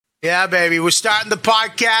Yeah, baby. We're starting the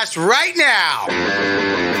podcast right now.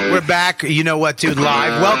 We're back. You know what, dude?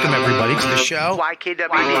 Live. Welcome, everybody, to the show. I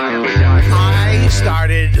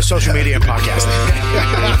started social media and podcasting.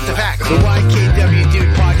 It's a fact. The YKW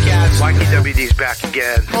Dude podcast. YKWD's back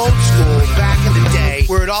again. Old school, back in the day,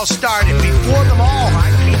 where it all started. Before them all.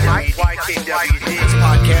 YKWD. This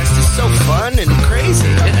podcast is so fun and crazy.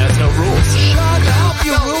 It has no rules. Shut up.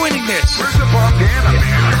 You're ruining this. Where's the bandana,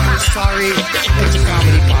 man? Sorry. It's a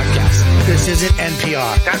comedy podcast. This isn't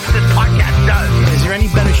NPR. That's what this podcast does. Is there any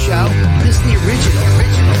better show? This is the original.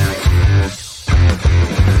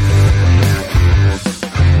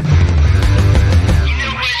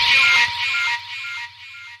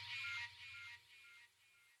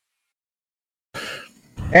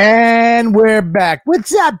 And we're back.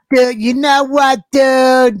 What's up, dude? You know what,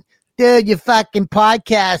 dude? Dude, your fucking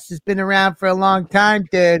podcast has been around for a long time,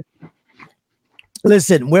 dude.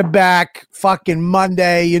 Listen, we're back. Fucking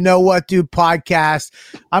Monday. You know what, dude? Podcast.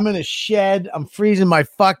 I'm in a shed. I'm freezing my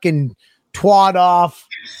fucking twat off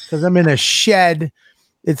because I'm in a shed.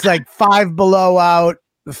 It's like 5 below out.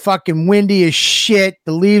 The fucking windy as shit.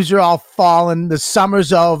 The leaves are all falling. The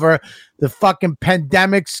summer's over. The fucking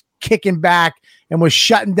pandemic's kicking back. And we're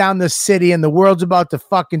shutting down the city, and the world's about to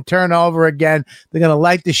fucking turn over again. They're going to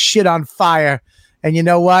light the shit on fire. And you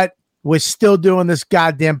know what? We're still doing this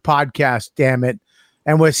goddamn podcast, damn it.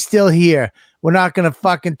 And we're still here. We're not going to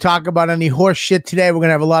fucking talk about any horse shit today. We're going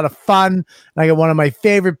to have a lot of fun. And I got one of my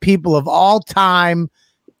favorite people of all time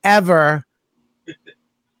ever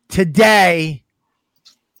today.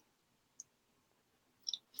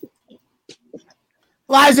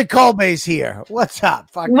 Liza Colby's here. What's up?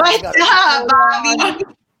 What's up, Bobby?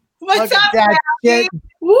 What's up, Gabby?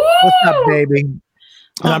 What's up, baby?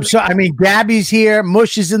 I'm sorry. I mean, Gabby's here.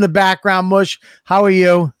 Mush is in the background. Mush, how are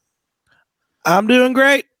you? I'm doing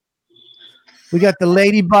great. We got the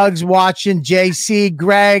Ladybugs watching. JC,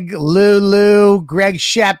 Greg, Lulu, Greg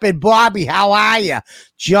Shepard, Bobby. How are you?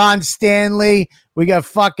 John Stanley. We got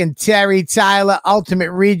fucking Terry Tyler,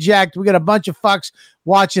 Ultimate Reject. We got a bunch of fucks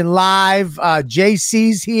watching live.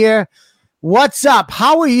 JC's here. What's up?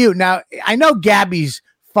 How are you? Now, I know Gabby's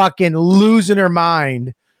fucking losing her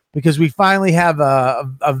mind because we finally have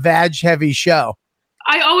a vag-heavy show.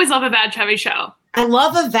 I always love a vag-heavy show. I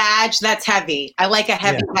love a vag that's heavy. I like a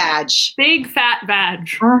heavy vag. Big, fat vag.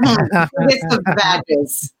 Mm-hmm. It's the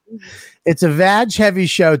vages. It's a vag-heavy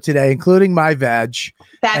show today, including my vag.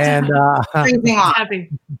 That's freezing off. Heavy.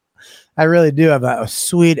 I really do have a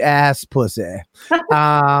sweet ass pussy.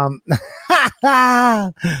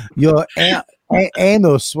 Your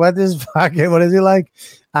anus. What is fucking? What is he like?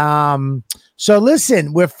 So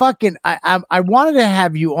listen, we're fucking. I wanted to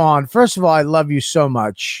have you on. First of all, I love you so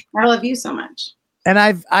much. I love you so much. And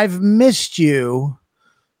I've missed you.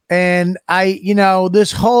 And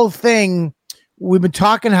this whole thing. We've been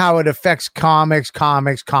talking how it affects comics.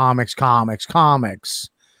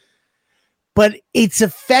 But it's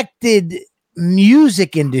affected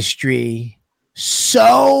music industry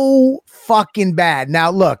so fucking bad. Now,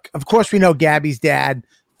 look, of course, we know Gabby's dad,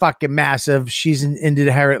 fucking massive. She's into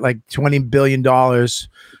the hair at like $20 billion.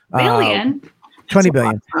 Billion? 20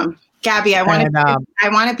 billion. Awesome. Gabby, I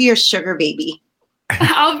want to be your sugar baby.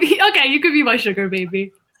 I'll be okay. You could be my sugar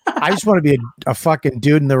baby. I just want to be a fucking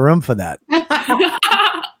dude in the room for that.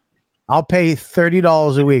 I'll pay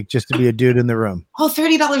 $30 a week just to be a dude in the room. Oh,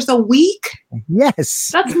 $30 a week? Yes.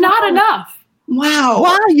 That's not enough. Wow.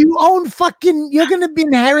 Why? You own you're going to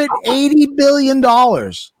inherit $80 billion.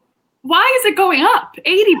 Why is it going up?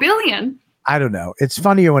 80 billion? I don't know. It's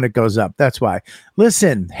funnier when it goes up. That's why.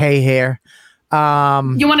 Listen, hey, hair. You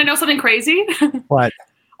want to know something crazy? What?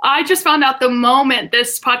 I just found out the moment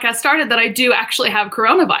this podcast started that I do actually have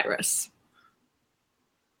coronavirus.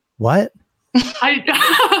 What? I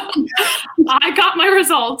got my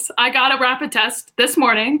results. I got a rapid test this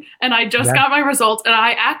morning, and I just got my results, and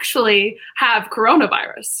I actually have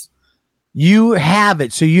coronavirus. You have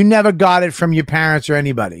it, so you never got it from your parents or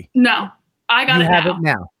anybody? No, I got it now. You have it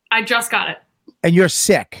now? I just got it. And you're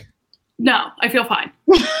sick? No, I feel fine.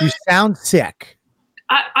 You sound sick.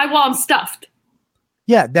 I'm stuffed.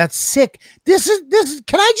 Yeah, that's sick. This is.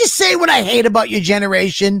 Can I just say what I hate about your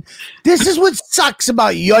generation? This is what sucks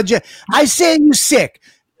about you. I say you sick.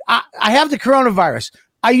 I have the coronavirus.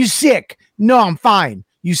 Are you sick? No, I'm fine.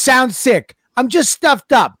 You sound sick. I'm just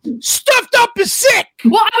stuffed up. Stuffed up is sick.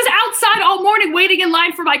 Well, I was outside all morning waiting in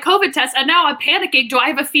line for my COVID test, and now I'm panicking. Do I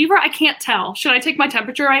have a fever? I can't tell. Should I take my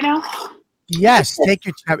temperature right now? Yes, take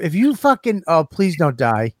your time. If you fucking, please don't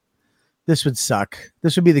die. This would suck.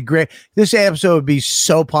 This would be this episode would be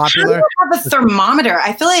so popular. I don't have a thermometer.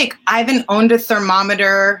 I feel like I haven't owned a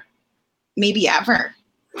thermometer maybe ever.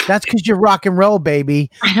 That's because you're rock and roll, baby.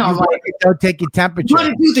 I know. Don't take your temperature. I'm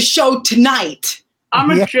going to do the show tonight. I'm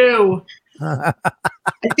a Jew. I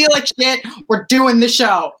feel like shit. We're doing the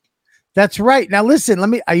show. That's right. Now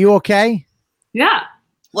listen, are you okay? Yeah.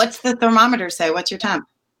 What's the thermometer say? What's your temp?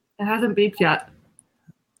 It hasn't beeped yet.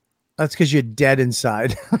 That's because you're dead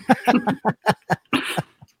inside.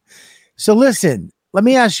 So listen, let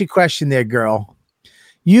me ask you a question there, girl.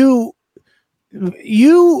 You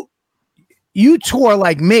tour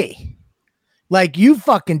like me. Like you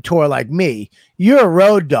fucking tour like me. You're a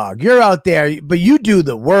road dog. You're out there, but you do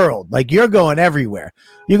the world. Like you're going everywhere.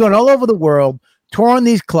 You're going all over the world, touring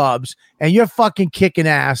these clubs, and you're fucking kicking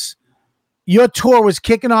ass. Your tour was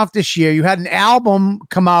kicking off this year. You had an album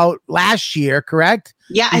come out last year, correct?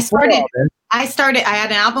 Yeah, I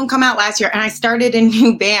had an album come out last year, and I started a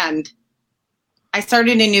new band.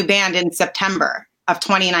 In September of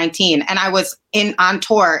 2019, and I was on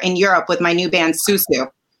tour in Europe with my new band Susu.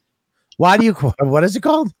 What is it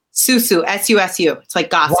called? Susu, S-U-S-U. It's like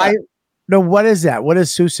gossip. What is that? What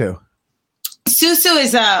is Susu? Susu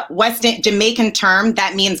is a West Jamaican term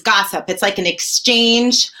that means gossip. It's like an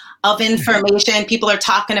exchange of information. People are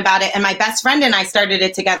talking about it. And my best friend and I started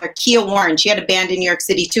it together, Kia Warren. She had a band in New York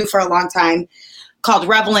City too for a long time called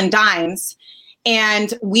Revel and Dimes.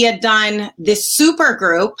 And we had done this super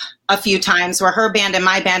group a few times where her band and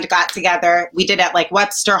my band got together. We did at like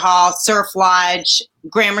Webster Hall, Surf Lodge,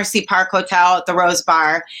 Gramercy Park Hotel at the Rose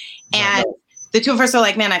Bar. And the two of us are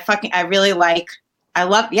like, man, there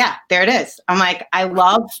it is. I'm like, I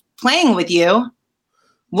love playing with you.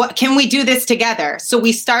 What can we do this together? So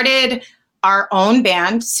we started our own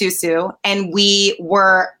band, Susu, and we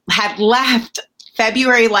had left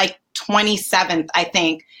February like 27th, I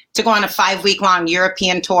think, to go on a 5-week-long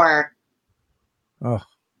European tour. Oh.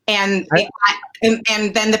 And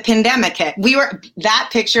then the pandemic hit. We were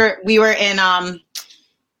in, I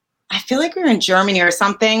feel like we were in Germany or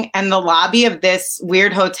something. And the lobby of this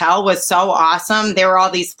weird hotel was so awesome. There were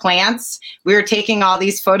all these plants. We were taking all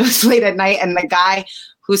these photos late at night. And the guy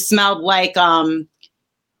who smelled like,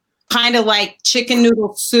 kind of like chicken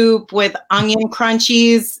noodle soup with onion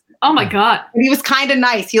crunchies. Oh my God. He was kind of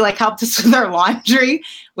nice. He like helped us with our laundry.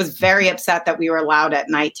 Was very upset that we were allowed at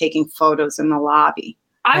night taking photos in the lobby.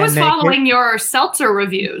 I was following your seltzer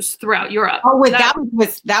reviews throughout Europe. Oh,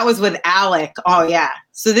 that was with Alec. Oh yeah.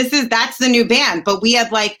 So that's the new band. But we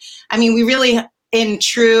had we really, in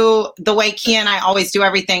true, the way Kia and I always do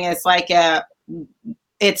everything is like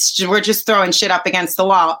we're just throwing shit up against the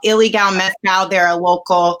wall. Illegal Mezcal, they're a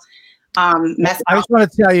local mezcal. I just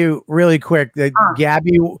want to tell you really quick that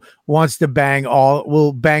Gabby wants to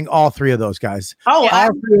will bang all three of those guys. Oh, all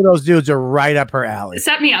three of those dudes are right up her alley.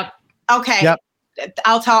 Set me up. Okay. Yep.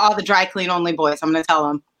 I'll tell all the dry clean only boys. I'm going to tell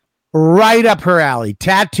them. Right up her alley.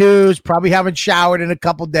 Tattoos, probably haven't showered in a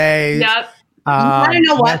couple days. Yep. I don't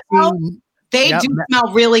know what. They do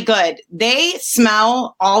smell really good. They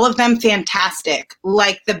smell, all of them, fantastic.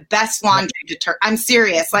 Like the best laundry detergent. I'm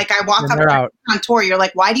serious. Like I walk up on tour, you're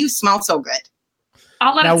like, why do you smell so good?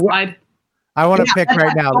 I'll let it slide. I want to pick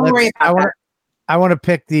right now. I want to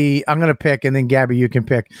pick I'm going to pick, and then Gabby, you can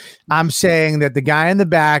pick. I'm saying that the guy in the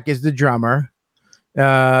back is the drummer.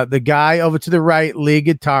 The guy over to the right, lead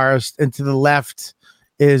guitarist, and to the left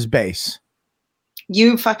is bass.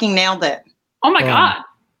 You fucking nailed it. Oh my God.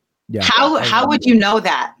 Yeah, how would you know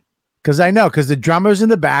that? Because the drummers in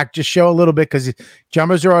the back just show a little bit, because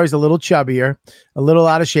drummers are always a little chubbier, a little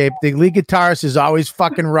out of shape. The lead guitarist is always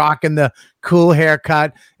fucking rocking the cool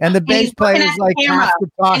haircut, and the bass player is like half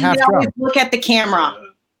guitar, half drum. Look at the camera.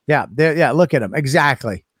 Yeah, look at him.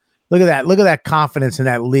 Exactly. Look at that. Look at that confidence in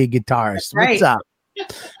that lead guitarist. Right. What's up?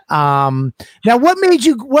 Now what made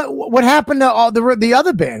you, what happened to all the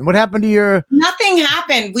other band? What happened to your? Nothing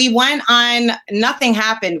happened. Nothing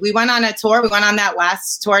happened. We went on a tour. We went on that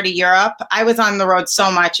last tour to Europe. I was on the road so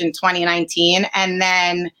much in 2019. And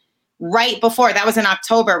then right before, that was in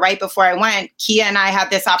October, right before I went, Kia and I had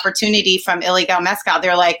this opportunity from Illegal Mezcal.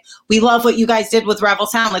 They're like, we love what you guys did with Rebel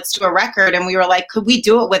Sound. Let's do a record. And we were like, could we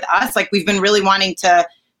do it with us? Like, we've been really wanting to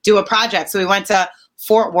do a project. So we went to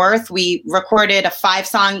Fort Worth. We recorded a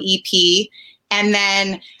 5-song EP, and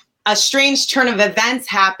then a strange turn of events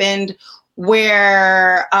happened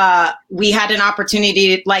where we had an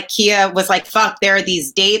opportunity. Like Kia was like, fuck, there are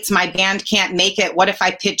these dates. My band can't make it. What if I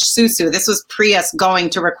pitch Susu? This was pre us going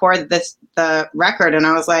to record the record. And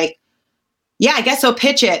I was like, yeah, I guess I'll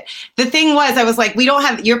pitch it. The thing was, I was like,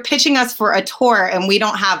 you're pitching us for a tour and we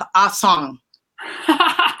don't have a song.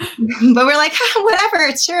 But we're like,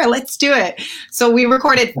 whatever, sure, let's do it. So we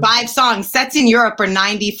recorded 5 songs. Sets in Europe are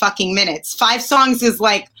 90 fucking minutes. 5 songs is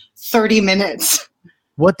like 30 minutes.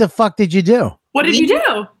 What the fuck did you do? What did you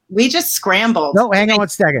do? We just scrambled. No, hang on one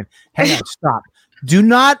second. Hang on, stop. Do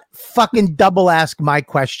not fucking double ask my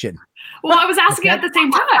question. Well, I was asking at the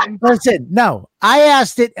same time. Listen, no, I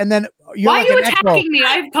asked it, and then you're Why like are you an echo. attacking me? I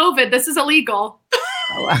have COVID. This is illegal.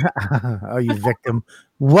 Oh, you victim.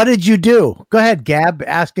 What did you do? Go ahead, Gab.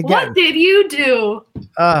 Ask again. What did you do?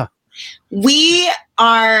 We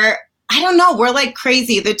are, I don't know. We're like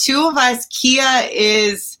crazy. The two of us, Kia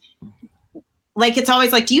is like, it's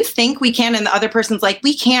always like, do you think we can? And the other person's like,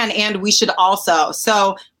 we can, and we should also.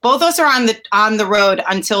 So both of us are on the road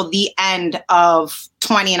until the end of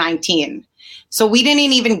 2019. So we didn't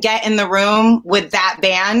even get in the room with that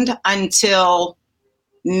band until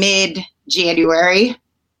mid-January.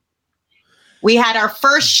 We had our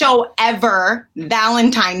first show ever,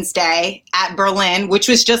 Valentine's Day at Berlin, which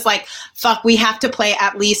was just like, fuck, we have to play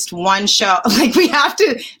at least one show. Like, we have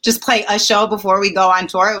to just play a show before we go on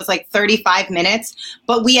tour. It was like 35 minutes.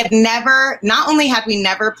 But we had never, not only had we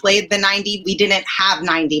never played the 90, we didn't have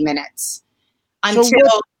 90 minutes.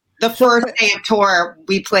 Until the first day of tour,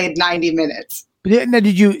 we played 90 minutes. Did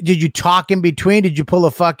you talk in between? Did you pull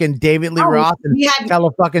a fucking David Lee Roth and tell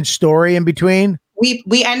a fucking story in between?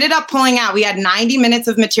 We ended up pulling out. We had 90 minutes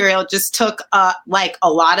of material. It just took like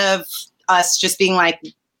a lot of us just being like,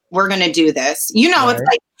 we're going to do this. You know,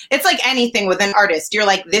 right. It's like anything with an artist. You're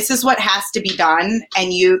like, this is what has to be done.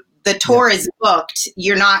 And the tour is booked.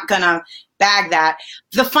 You're not going to bag that.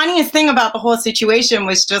 The funniest thing about the whole situation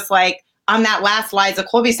was just like, on that last Liza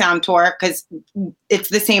Colby Sound tour, because it's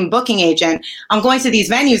the same booking agent, I'm going to these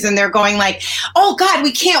venues and they're going like, oh God,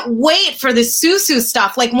 we can't wait for the Susu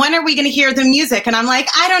stuff. Like, when are we going to hear the music? And I'm like,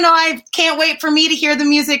 I don't know. I can't wait for me to hear the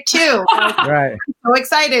music too. Right. I'm so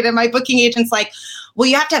excited. And my booking agent's like, well,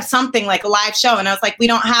 you have to have something like a live show. And I was like, we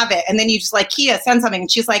don't have it. And then you just like, Kia, send something.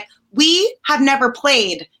 And she's like, we have never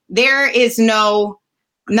played. There is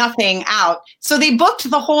nothing out. So they booked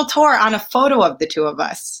the whole tour on a photo of the two of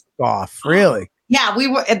us. Off, really? Yeah,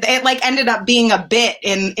 it like ended up being a bit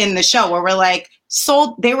in the show where we're like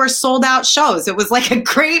they were sold out shows. It was like a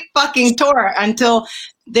great fucking tour until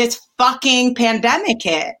this fucking pandemic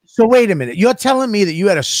hit. So wait a minute. You're telling me that you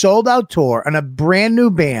had a sold out tour and a brand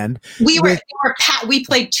new band. We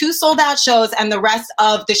played 2 sold out shows and the rest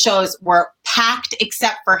of the shows were packed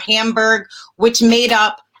except for Hamburg, which made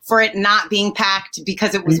up for it not being packed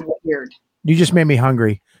because it was weird. You just made me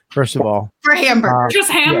hungry. First of all, for hamburger,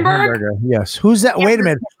 just hamburger. Yeah, yes. Who's that? Wait a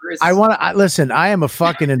minute. I want to listen. I am a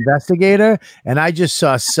fucking investigator, and I just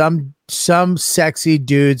saw some sexy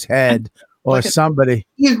dude's head or somebody.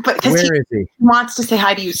 Where is he? He wants to say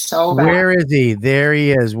hi to you so bad. Where is he? There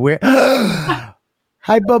he is. Where?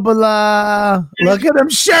 Hi, Bubba. Look at him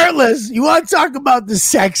shirtless. You want to talk about the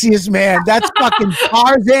sexiest man? That's fucking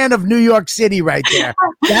Tarzan of New York City right there.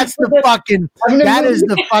 That's the fucking. That is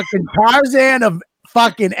the fucking Tarzan of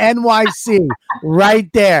fucking NYC right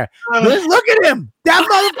there. Look at him. That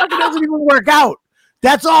motherfucker doesn't even work out.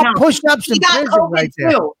 That's all push-ups and prison right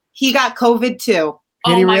there. He got COVID too.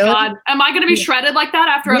 Oh my God. Am I going to be shredded like that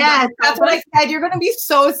after? Yes, that's what I said. You're going to be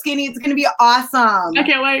so skinny. It's going to be awesome. I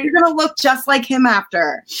can't wait. You're going to look just like him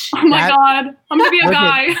after. Oh my God. I'm going to be a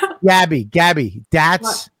guy. Gabby,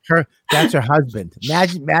 that's her husband.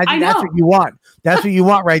 Imagine that's what you want. That's what you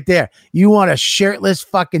want right there. You want a shirtless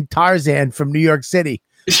fucking Tarzan from New York City.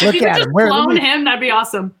 Look at him. Clone him. That'd be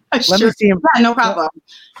awesome. Let me see him. Yeah, no problem.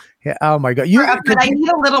 Yeah, oh my God. But I need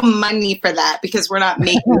a little money for that because we're not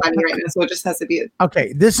making money right now. So it just has to be.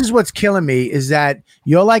 Okay. This is what's killing me is that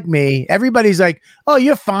you're like me. Everybody's like, oh,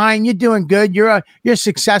 you're fine. You're doing good. You're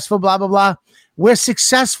successful, blah, blah, blah. We're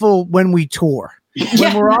successful when we tour,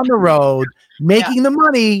 when we're on the road, making the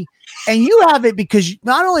money. And you have it because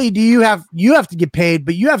not only do you have to get paid,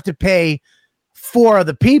 but you have to pay for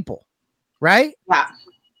other people, right? Yeah.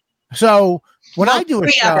 So when I do a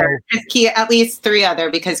show, Kia, at least 3 other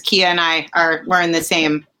because Kia and I we're in the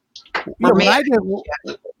same.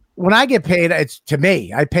 When I get paid, it's to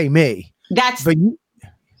me. I pay me. That's right?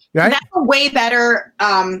 That's a way better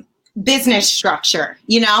business structure,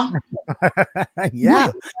 you know?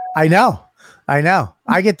 Yeah, I know.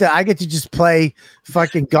 I get to just play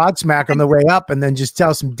fucking Godsmack on the way up and then just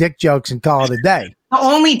tell some dick jokes and call it a day. The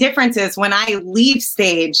only difference is when I leave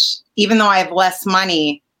stage, even though I have less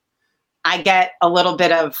money, I get a little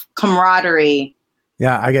bit of camaraderie.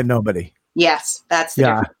 Yeah, I get nobody. Yes, that's the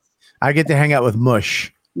difference. I get to hang out with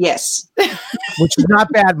Mush. Yes. Which is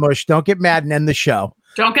not bad, Mush. Don't get mad and end the show.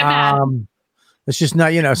 Don't get mad. It's just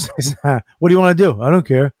not, what do you want to do? I don't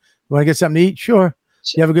care. You want to get something to eat? Sure.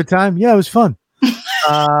 You have a good time? Yeah, it was fun.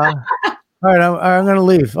 All right, I'm going to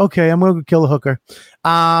leave. Okay, I'm going to kill a hooker.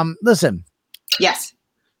 Listen. Yes.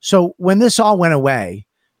 So when this all went away,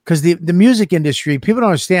 because the music industry, people don't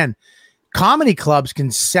understand. Comedy clubs can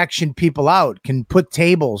section people out, can put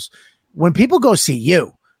tables. When people go see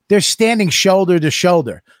you, they're standing shoulder to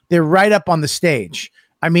shoulder. They're right up on the stage.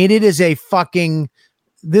 I mean, it is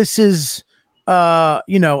this is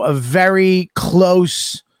a very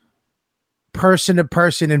close person to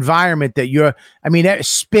person environment that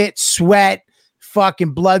spit, sweat,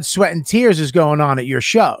 fucking blood, sweat, and tears is going on at your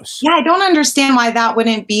shows. Yeah, I don't understand why that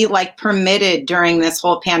wouldn't be like permitted during this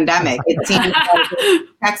whole pandemic. It seems like it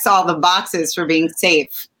checks all the boxes for being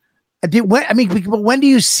safe. When do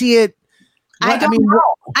you see it? I don't know.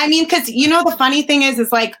 I mean, because the funny thing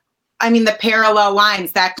is like, the parallel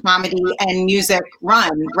lines that comedy and music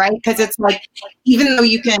run, right? Because it's like, even though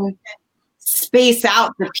you can space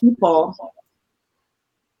out the people,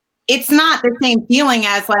 it's not the same feeling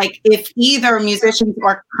as like if either musicians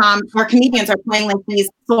or comedians are playing like these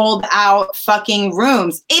sold out fucking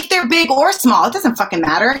rooms. If they're big or small, it doesn't fucking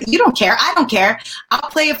matter. You don't care. I don't care. I'll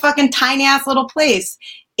play a fucking tiny ass little place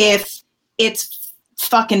if it's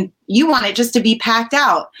fucking, you want it just to be packed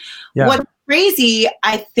out. Yeah. What's crazy,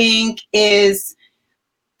 I think, is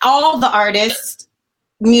all the artists,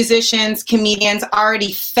 musicians, comedians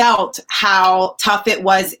already felt how tough it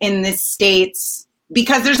was in the States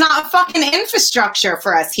because there's not a fucking infrastructure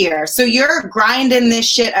for us here. So you're grinding this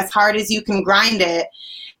shit as hard as you can grind it.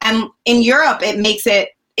 And in Europe,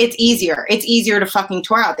 it's easier. It's easier to fucking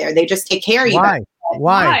tour out there. They just take care of you.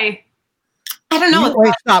 Why? I don't know.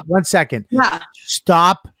 Wait, stop 1 second. Yeah.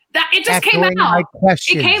 Stop. It just came out.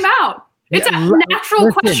 It came out. It's a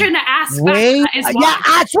natural question to ask.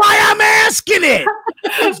 That's why I'm asking it.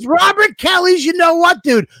 It's Robert Kelly's. You know what,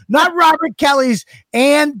 dude? Not Robert Kelly's.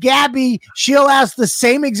 And Gabby, she'll ask the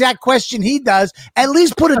same exact question he does. At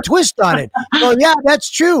least put a twist on it. Well, yeah, that's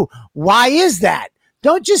true. Why is that?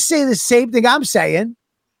 Don't just say the same thing I'm saying.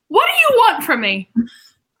 What do you want from me?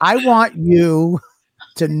 I want you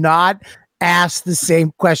to not ask the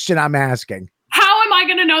same question I'm asking. How am I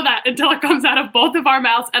going to know that until it comes out of both of our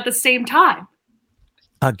mouths at the same time?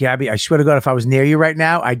 Gabby, I swear to God, if I was near you right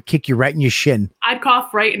now, I'd kick you right in your shin. I'd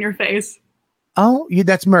cough right in your face. Oh,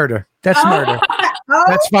 that's murder. That's murder.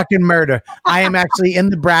 That's fucking murder. I am actually in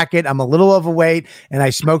the bracket. I'm a little overweight and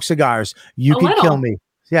I smoke cigars. You can kill me.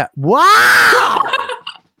 Yeah. Wow.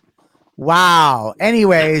 Wow.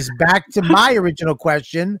 Anyways, back to my original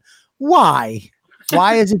question. Why?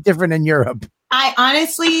 Why is it different in Europe? I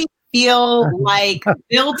honestly feel like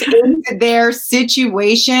built into their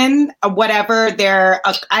situation, whatever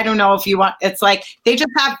I don't know if you want, it's like they just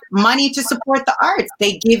have money to support the arts.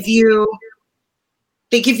 They give you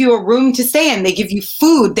a room to stay in. They give you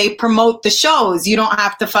food. They promote the shows. You don't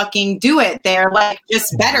have to fucking do it. They're like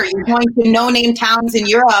just better. You're going to no-name towns in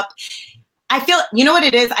Europe. I feel, you know what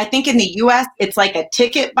it is? I think in the US, it's like a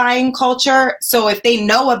ticket buying culture. So if they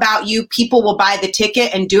know about you, people will buy the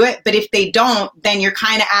ticket and do it. But if they don't, then you're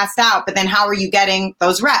kind of asked out. But then how are you getting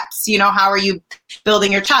those reps? How are you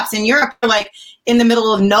building your chops? In Europe, you're like in the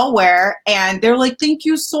middle of nowhere and they're like, thank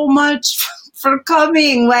you so much for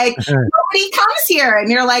coming. Like nobody comes here.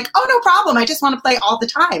 And you're like, oh, no problem. I just want to play all the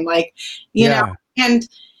time. Like, you know, and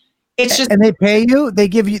it's just, and they pay you. They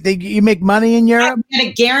give you. You make money in Europe. You get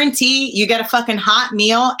a guarantee. You get a fucking hot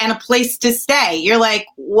meal and a place to stay. You're like,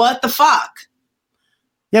 what the fuck?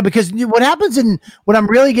 Yeah, because what happens what I'm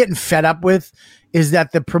really getting fed up with is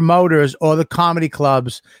that the promoters or the comedy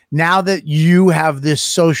clubs, now that you have this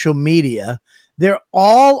social media, they're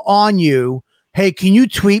all on you. Hey, can you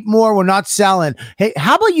tweet more? We're not selling. Hey,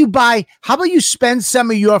 how about you spend some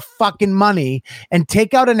of your fucking money and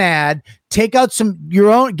take out an ad, take out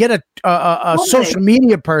get a social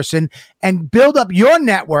media person and build up your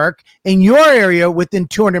network in your area within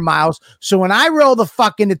 200 miles. So when I roll the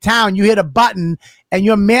fuck into town, you hit a button and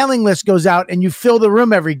your mailing list goes out and you fill the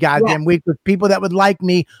room every goddamn week with people that would like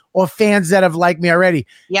me or fans that have liked me already.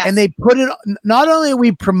 Yes. And they put it, not only are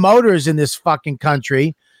we promoters in this fucking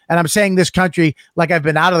country, and I'm saying this country like I've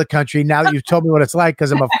been out of the country now that you've told me what it's like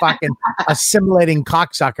because I'm a fucking assimilating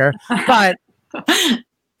cocksucker. But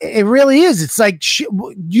it really is. It's like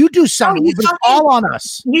you do something, but it's all on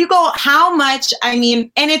us. You go, how much? I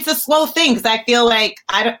mean, and it's a slow thing because I feel like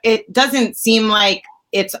it doesn't seem like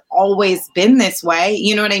it's always been this way.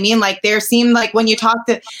 You know what I mean? Like there seemed like when you talk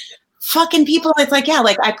to fucking people, it's like, yeah,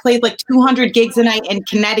 like I played like 200 gigs a night in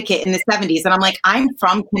Connecticut in the 70s. And I'm like, I'm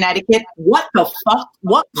from Connecticut. What the fuck?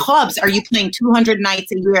 What clubs are you playing 200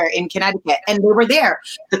 nights a year in Connecticut? And they were there.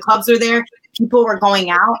 The clubs are there. People were going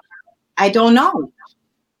out. I don't know.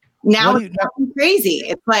 Now it's crazy.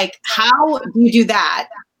 It's like, how do you do that?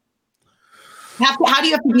 How do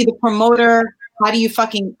you have to be the promoter How do you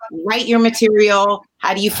fucking write your material?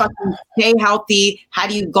 How do you fucking stay healthy? How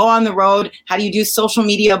do you go on the road? How do you do social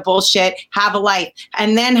media bullshit? Have a life,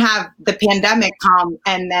 and then have the pandemic come,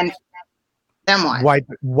 and then what?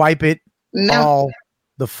 Wipe it all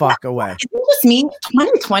the fuck away. It's just me.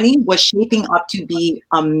 2020 was shaping up to be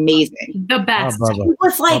amazing. The best. It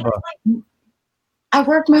was like I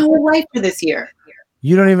worked my whole life for this year.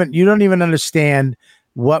 You don't even understand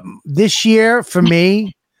what this year for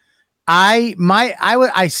me. I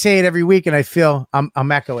say it every week, and I feel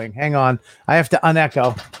I'm echoing. Hang on, I have to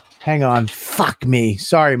unecho. Hang on, fuck me.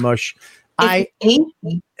 Sorry, Mush.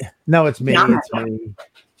 No, it's me. It's me.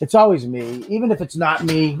 It's always me. Even if it's not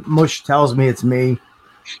me, Mush tells me it's me.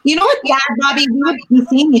 You know what, Dad, Bobby? We would be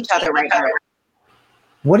seeing each other right now.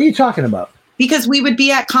 What are you talking about? Because we would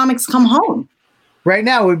be at Comics Come Home. Right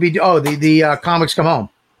now, it would be the Comics Come Home.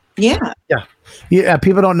 Yeah.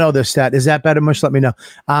 People don't know this stat. Is that better, Mush? Let me know.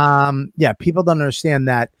 People don't understand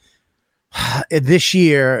that this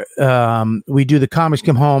year we do the Comics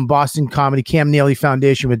Come Home Boston Comedy Cam Neely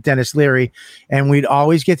Foundation with Dennis Leary, and we'd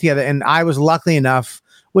always get together. And I was lucky enough,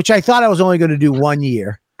 which I thought I was only going to do 1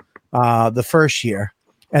 year, the first year,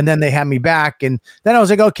 and then they had me back, and then I was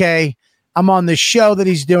like, okay, I'm on the show that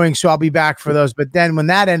he's doing, so I'll be back for those. But then when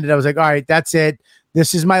that ended, I was like, all right, that's it.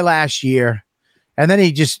 This is my last year. And then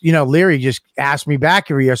he just, Leary just asked me back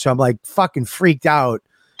every year. So I'm like fucking freaked out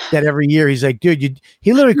that every year he's like, dude,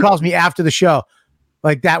 he literally calls me after the show,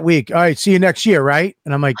 like that week. All right, see you next year, right?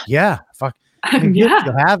 And I'm like, yeah, fuck. I'll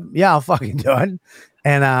fucking do it.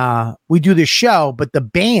 And we do this show, but the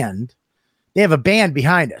band, they have a band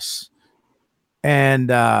behind us. And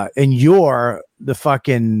you're the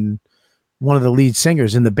fucking one of the lead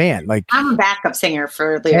singers in the band. Like, I'm a backup singer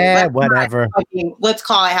for Leary. Yeah, whatever. Let's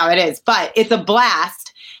call it how it is. But it's a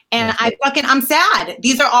blast. And I'm sad.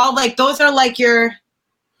 These are all like, these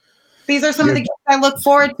are some of the gifts I look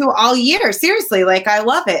forward to all year. Seriously, like I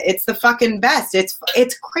love it. It's the fucking best. It's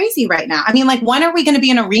crazy right now. I mean, like, when are we going to be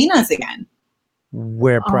in arenas again?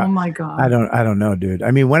 Oh my God. I don't know, dude. I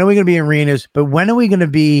mean, when are we going to be in arenas? But when are we going to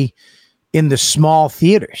be in the small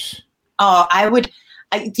theaters? Oh,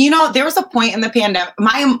 there was a point in the pandemic.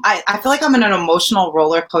 I feel like I'm in an emotional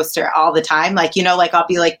roller coaster all the time. Like, like I'll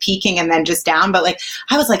be like peaking and then just down. But like,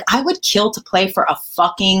 I was like, I would kill to play for a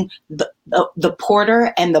fucking the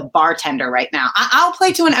porter and the bartender right now. I'll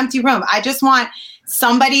play to an empty room. I just want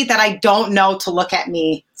somebody that I don't know to look at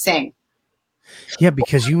me sing. Yeah,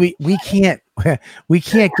 because we can't get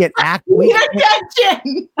attention. We need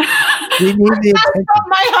the attention from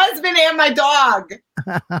my husband and my dog.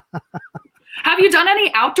 Have you done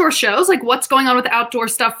any outdoor shows? Like, what's going on with outdoor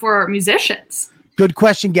stuff for musicians? Good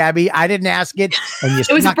question, Gabby. I didn't ask it. And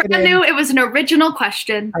it was brand new. It was an original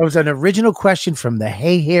question. It was an original question from the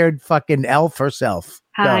hay-haired fucking elf herself.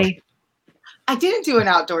 Hi. Go. I didn't do an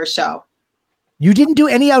outdoor show. You didn't do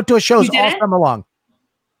any outdoor shows all summer long?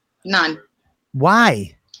 None.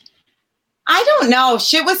 Why? I don't know.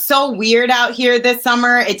 Shit was so weird out here this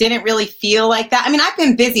summer. It didn't really feel like that. I mean, I've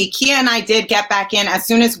been busy. Kia and I did get back in as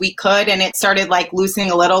soon as we could, and it started like loosening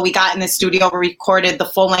a little. We got in the studio, we recorded the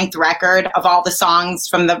full-length record of all the songs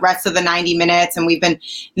from the rest of the 90 minutes, and we've been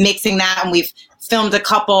mixing that, and we've filmed a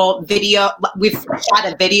couple we've shot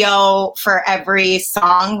a video for every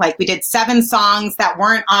song. Like, we did 7 songs that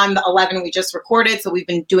weren't on the 11 we just recorded, so we've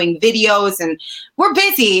been doing videos, and we're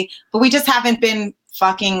busy, but we just haven't been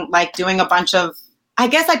fucking like doing a bunch of, I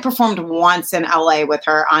guess I performed once in LA with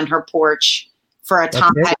her on her porch for a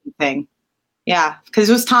Tom Petty thing. Yeah, because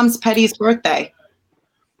it was Tom Petty's birthday.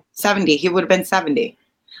 70. He would have been 70.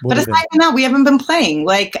 But aside from that, we haven't been playing.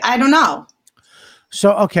 Like, I don't know.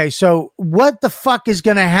 So what the fuck is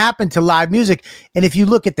going to happen to live music? And if you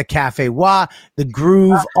look at the Cafe Wah, the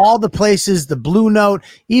Groove, all the places, the Blue Note,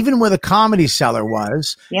 even where the Comedy Cellar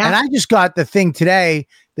was. Yeah. And I just got the thing today.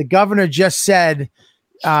 The governor just said,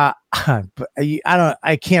 I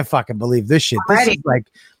can't fucking believe this shit.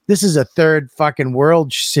 This is a third fucking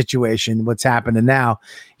world situation. What's happening now?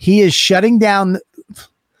 He is shutting down.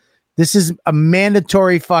 This is a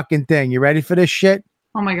mandatory fucking thing. You ready for this shit?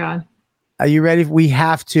 Oh my God. Are you ready? We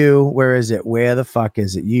have to. Where is it? Where the fuck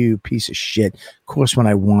is it? You piece of shit. Of course, when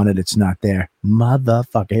I want it, it's not there.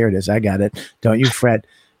 Motherfucker. Here it is. I got it. Don't you fret.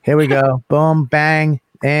 Here we go. Boom, bang,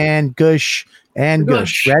 and gush, and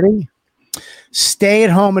gush. Ready?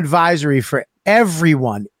 Stay-at-home advisory for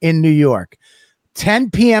everyone in New York. 10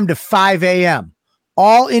 p.m. to 5 a.m.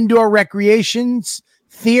 All indoor recreations,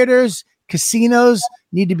 theaters, casinos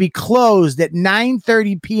need to be closed at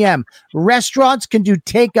 9:30 p.m. Restaurants can do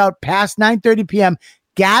takeout past 9:30 p.m.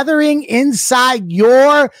 Gathering inside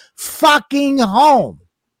your fucking home.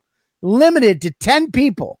 Limited to 10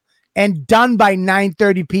 people. and done by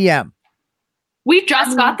 9:30 p.m. We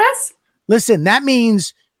just got this? Listen, that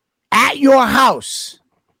means at your house,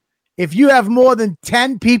 if you have more than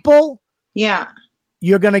 10 people,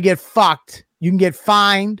 you're going to get fucked. You can get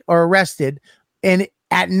fined or arrested. And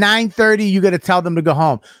at 9:30, you got to tell them to go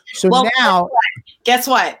home. So now, guess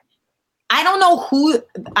what? I don't know who.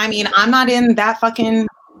 I mean, I'm not in that fucking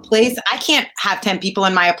place. I can't have 10 people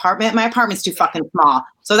in my apartment. My apartment's too fucking small.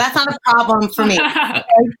 So that's not a problem for me.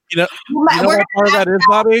 You know what part of that is,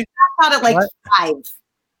 Bobby? I thought it like 5.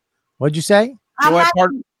 What'd you say?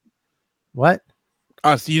 What?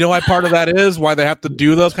 So you know why part of that is? Why they have to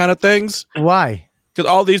do those kind of things? Why? Because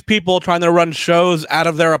all these people trying to run shows out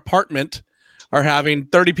of their apartment are having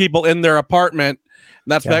 30 people in their apartment.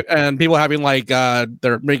 And people having like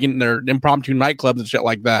they're making their impromptu nightclubs and shit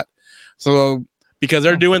like that. So because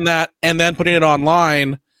they're doing that and then putting it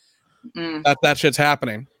online, that shit's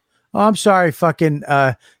happening. Oh, I'm sorry, fucking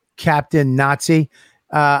Captain Nazi.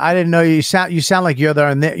 I didn't know you sound like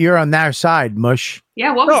you're on their side, Mush.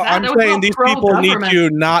 Yeah, what was that? I'm saying these people need to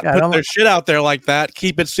not put their shit out there like that.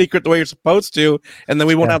 Keep it secret the way you're supposed to, and then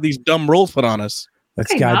we won't have these dumb rules put on us.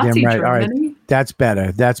 That's goddamn right. All right, that's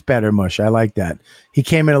better. That's better, Mush. I like that. He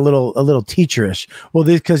came in a little teacherish. Well,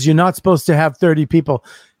 because you're not supposed to have 30 people.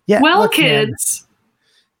 Yeah. Well, kids.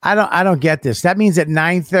 I don't get this. That means at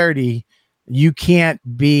 9:30 you can't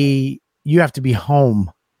be. You have to be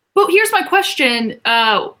home. Well, here's my question.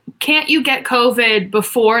 Can't you get COVID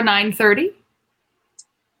before 9:30?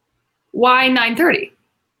 Why 9:30?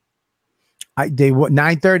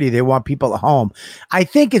 9:30. They want people at home. I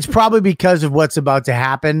think it's probably because of what's about to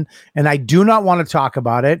happen, and I do not want to talk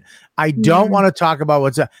about it. I don't want to talk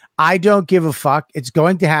about I don't give a fuck. It's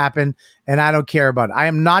going to happen, and I don't care about it. I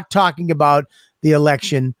am not talking about the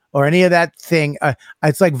election or any of that thing.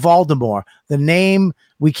 It's like Voldemort. The name,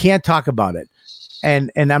 we can't talk about it.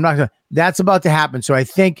 And I'm not going to, that's about to happen. So I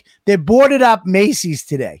think they boarded up Macy's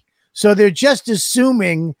today. So they're just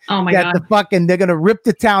assuming that they're going to rip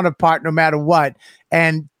the town apart no matter what.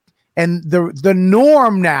 And the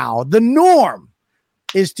norm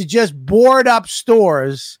is to just board up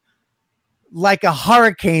stores like a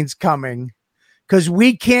hurricane's coming, because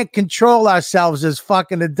we can't control ourselves as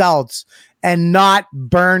fucking adults and not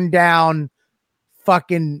burn down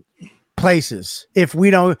fucking places. If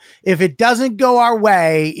it doesn't go our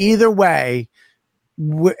way, either way,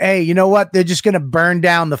 hey, you know what? They're just going to burn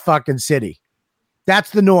down the fucking city. That's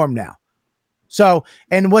the norm now. So,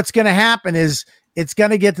 and what's going to happen is it's going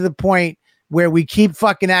to get to the point where we keep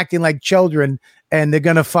fucking acting like children and they're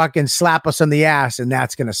going to fucking slap us on the ass, and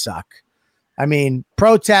that's going to suck. I mean,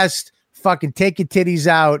 protest, fucking take your titties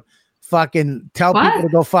out, fucking tell people to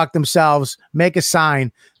go fuck themselves, make a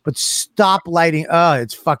sign, but stop lighting.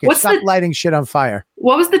 It's fucking lighting shit on fire.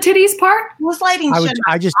 What was the titties part? Who's lighting shit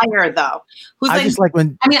on fire though? We went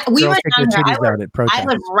down there. I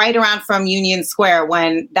lived right around from Union Square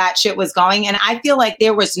when that shit was going, and I feel like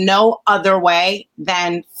there was no other way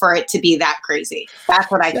than for it to be that crazy.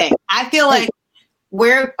 That's what I think. I feel like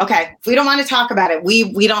we're okay. If we don't want to talk about it,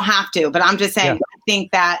 we don't have to. But I'm just saying, I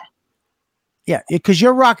think that. Yeah, because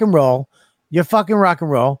you're rock and roll. You're fucking rock and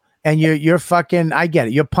roll. And you're fucking, I get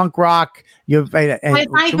it. You're punk rock. But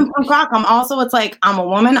it's not even punk rock. It's like, I'm a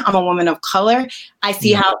woman of color. I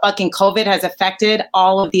see how fucking COVID has affected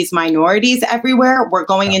all of these minorities everywhere. We're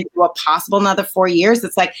going into a possible another 4 years.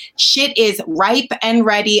 It's like shit is ripe and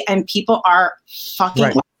ready and people are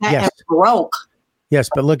fucking upset and broke.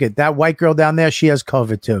 Yes, but look at that white girl down there. She has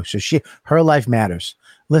COVID too. So her life matters.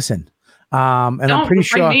 Listen, and I'm pretty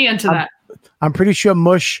sure me into that. I'm pretty sure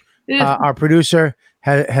Mush, our producer,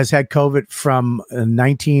 has had COVID from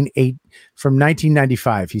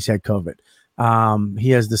 1995. He's had COVID. He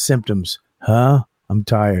has the symptoms. Huh? I'm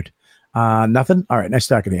tired. Nothing. All right. Nice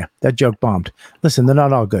talking to you. That joke bombed. Listen, they're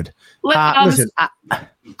not all good. Listen,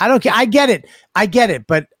 I don't care. I get it.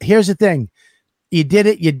 But here's the thing. You did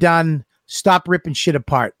it. You're done. Stop ripping shit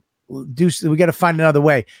apart. We got to find another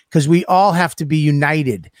way, because we all have to be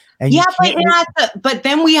united. And but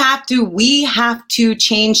then we have to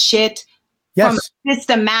change shit. Yes. From a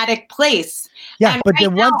systematic place. Yeah, and but the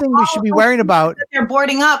one thing we should be worrying about that they're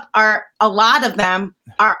boarding up are a lot of them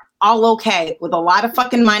are all okay with a lot of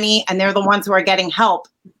fucking money, and they're the ones who are getting help.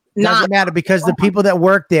 Doesn't matter, because the people that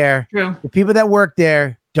work there,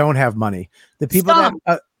 don't have money. The people they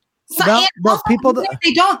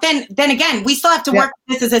don't. Then again, we still have to work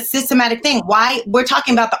this as a systematic thing. Why we're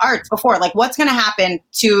talking about the arts before? Like, what's going to happen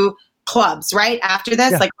to clubs right after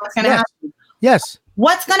this? Like, what's going to happen? Yes.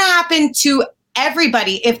 What's going to happen to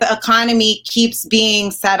everybody if the economy keeps being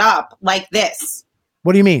set up like this?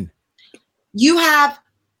 What do you mean? You have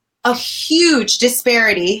a huge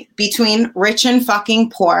disparity between rich and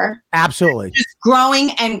fucking poor. Absolutely. Just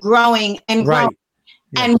growing and growing and growing. Right.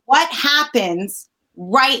 Yeah. And what happens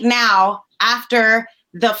right now after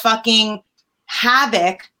the fucking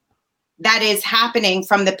havoc that is happening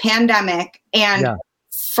from the pandemic and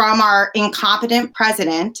from our incompetent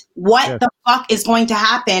president, what the fuck is going to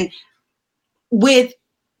happen with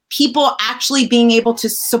people actually being able to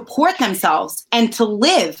support themselves and to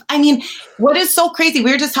live? I mean, what is so crazy?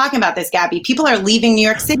 We were just talking about this, Gabby. People are leaving New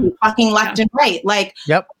York City fucking left and right. Like,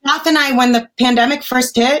 Kath and I, when the pandemic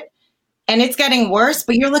first hit, and it's getting worse,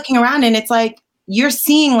 but you're looking around and it's like, you're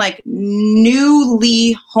seeing like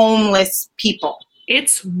newly homeless people.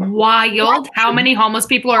 It's wild how many homeless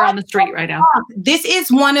people are on the street right now. This is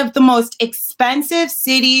one of the most expensive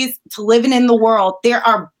cities to live in the world. There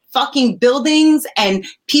are fucking buildings and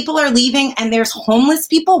people are leaving and there's homeless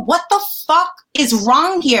people. What the fuck is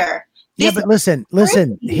wrong here? But listen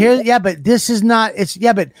here. But this is not,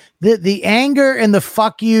 but the anger and the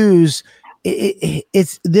fuck yous,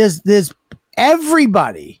 there's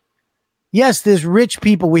everybody. Yes, there's rich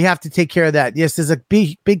people. We have to take care of that. Yes, there's a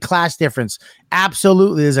big class difference.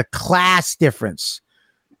 Absolutely, there's a class difference.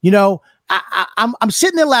 You know, I'm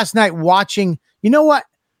sitting there last night watching. You know what?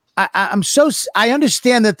 I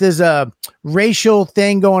understand that there's a racial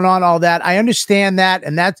thing going on, all that. I understand that,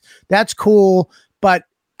 and that's cool. But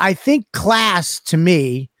I think class, to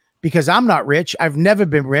me, because I'm not rich, I've never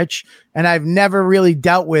been rich, and I've never really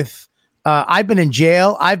dealt with. I've been in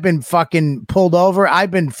jail. I've been fucking pulled over.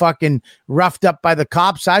 I've been fucking roughed up by the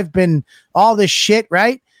cops. I've been all this shit,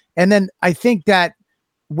 right? And then I think that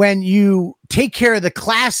when you take care of the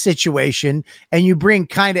class situation and you bring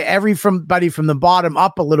kind of everybody from the bottom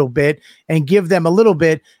up a little bit and give them a little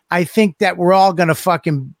bit, I think that we're all going to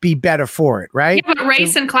fucking be better for it, right? Yeah, but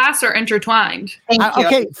race and class are intertwined.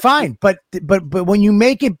 Okay, fine. But when you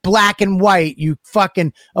make it black and white, you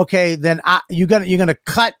fucking, okay, then you're going to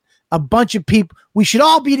cut a bunch of people. We should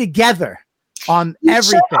all be together on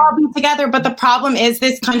everything. We should all be together, but the problem is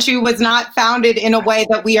this country was not founded in a way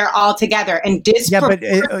that we are all together. And but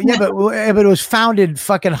it was founded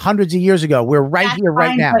fucking hundreds of years ago. We're right here,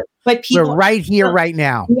 right now. But people, we're right here, right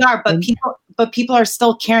now. We are, but people are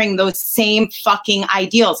still carrying those same fucking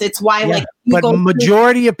ideals. It's why, but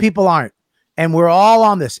majority of people aren't, and we're all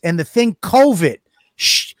on this. And the thing, COVID,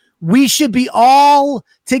 we should be all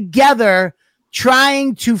together,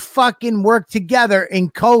 trying to fucking work together in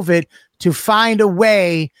COVID to find a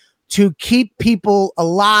way to keep people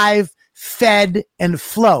alive, fed, and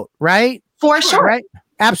afloat, right? For sure. Right?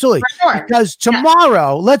 Absolutely. For sure. Because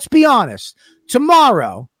tomorrow, let's be honest,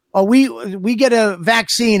 we get a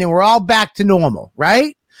vaccine and we're all back to normal,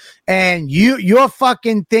 right? And your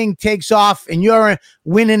fucking thing takes off and you're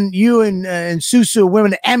winning, you and Susu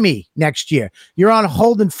winning an Emmy next year. You're on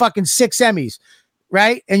holding fucking 6 Emmys.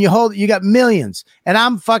 Right? And you got millions, and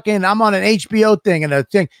I'm on an HBO thing and a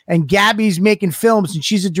thing, and Gabby's making films and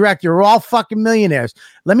she's a director. We're all fucking millionaires.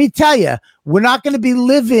 Let me tell you, we're not going to be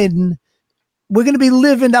living. We're going to be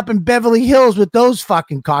living up in Beverly Hills with those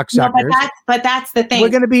fucking cocksuckers. No, but that's the thing. We're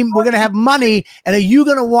going to have money. And are you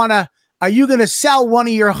going to sell one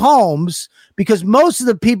of your homes? Because most of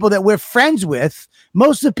the people that we're friends with,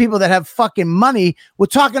 most of the people that have fucking money, we're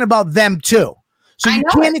talking about them too. So you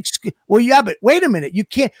can't, but wait a minute. You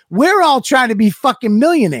can't, we're all trying to be fucking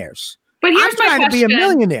millionaires. But here's my question. I'm trying to be a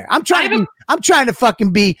millionaire. I'm trying to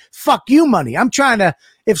fucking be fuck you money.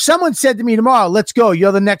 If someone said to me tomorrow, let's go,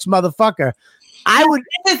 you're the next motherfucker,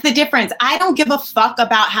 This is the difference. I don't give a fuck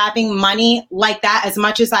about having money like that as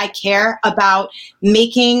much as I care about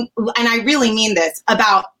making, and I really mean this,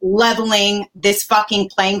 about leveling this fucking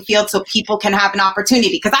playing field so people can have an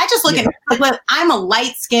opportunity. Because I just look at me, I'm a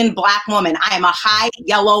light-skinned black woman. I am a high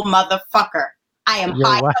yellow motherfucker. I am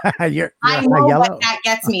I know what that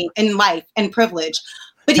gets me in life and privilege.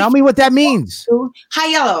 But tell me what that means. High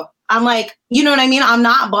yellow. I'm like, you know what I mean? I'm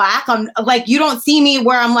not black. I'm like, you don't see me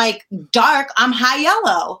where I'm like dark. I'm high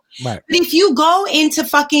yellow. Right. But if you go into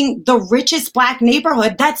fucking the richest black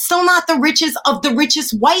neighborhood, that's still not the richest of the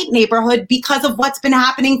richest white neighborhood because of what's been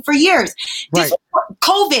happening for years. Right.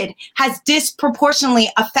 COVID has disproportionately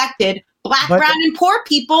affected Black, brown, and poor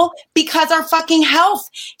people because our fucking health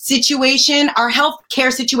situation, our health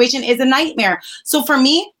care situation is a nightmare. So for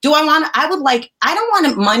me, I don't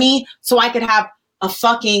want money so I could have a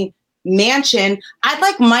fucking mansion. I'd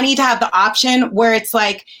like money to have the option where it's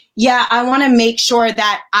like, yeah, I want to make sure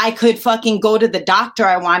that I could fucking go to the doctor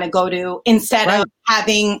I want to go to instead of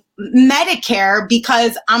having Medicare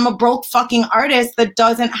because I'm a broke fucking artist that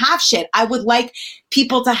doesn't have shit. I would like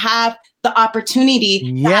people to have the opportunity.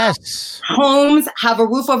 Yes. Homes, have a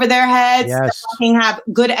roof over their heads, Yes. fucking have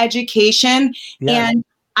good education. Yes. And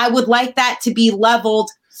I would like that to be leveled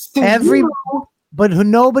through but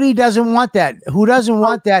nobody doesn't want that. Who doesn't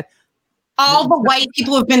want that? all the white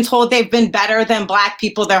people who've been told they've been better than black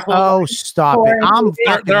people their whole life. Stop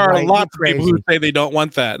it. There are white. lots of people who say they don't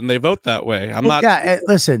want that and they vote that way. I'm not. Yeah,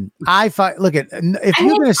 listen, look at, if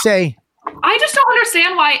you're going to say, I just don't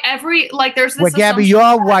understand why there's this. Well, Gabby,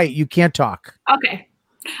 you're white. You can't talk. Okay.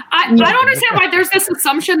 I don't understand why there's this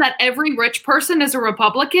assumption that every rich person is a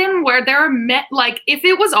Republican, where they're if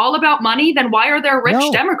it was all about money, then why are there rich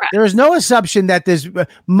Democrats? There is no assumption that there's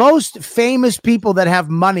most famous people that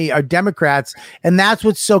have money are Democrats. And that's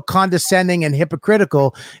what's so condescending and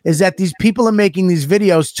hypocritical is that these people are making these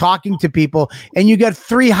videos talking to people, and you got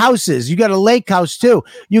 3 houses. You got a lake house too.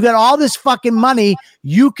 You got all this fucking money.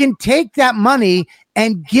 You can take that money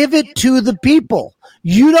and give it to the people.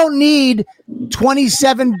 You don't need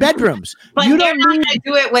 27 bedrooms. But you they're don't not need going to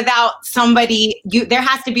do it without somebody. There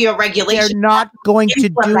has to be a regulation. They're not going to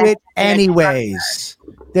do it anyways.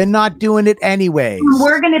 They're not doing it anyways.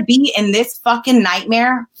 We're going to be in this fucking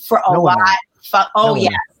nightmare for a lot.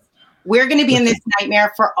 Yes. We're going to be in this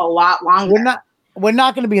nightmare for a lot longer. We're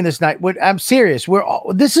not going to be in this night. I'm serious.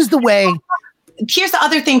 This is the way. Here's the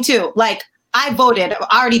other thing too. Like, I voted,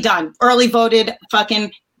 already done, early voted,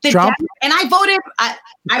 fucking Trump, and I voted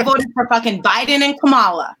for fucking Biden and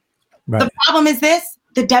Kamala. Right. The problem is this: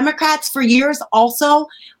 the Democrats for years also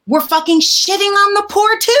were fucking shitting on the poor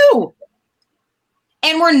too,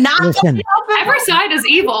 and we're not. Every side is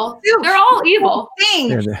evil. They're all evil.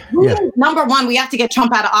 Number one, we have to get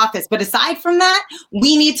Trump out of office. But aside from that,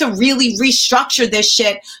 we need to really restructure this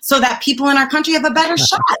shit so that people in our country have a better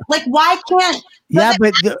shot. Like, why can't? Yeah,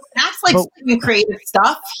 but that's like some creative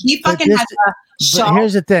stuff. He fucking has a show. But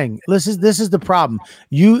here's the thing. This is the problem.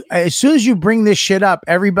 As soon as you bring this shit up,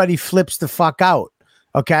 everybody flips the fuck out.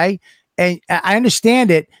 Okay, and I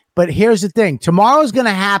understand it. But here's the thing. Tomorrow's going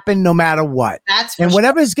to happen no matter what. And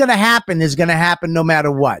whatever is going to happen is going to happen no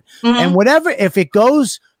matter what. Mm-hmm. And whatever, if it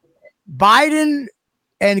goes Biden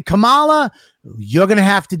and Kamala, you're going to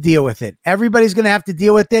have to deal with it. Everybody's going to have to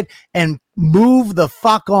deal with it and move the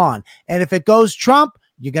fuck on. And if it goes Trump,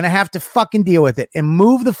 you're going to have to fucking deal with it and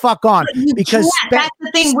move the fuck on. Because that's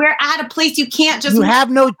the thing. We're at a place you can't just. You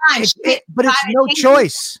have no, but it's no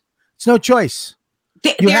choice. It's no choice.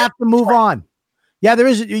 You have to move on. Yeah, there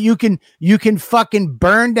is. You can fucking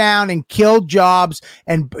burn down and kill jobs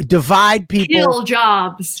and divide people. Kill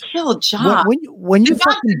jobs. When you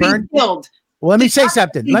fucking burn. Well, let me say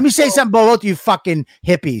something. Let me say something, both you fucking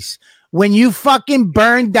hippies. When you fucking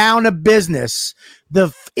burn down a business,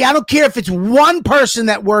 I don't care if it's one person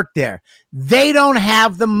that worked there. They don't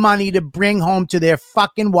have the money to bring home to their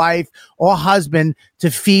fucking wife or husband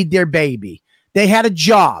to feed their baby. They had a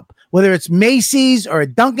job. Whether it's Macy's or a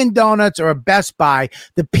Dunkin' Donuts or a Best Buy,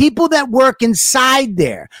 the people that work inside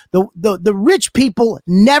there, the rich people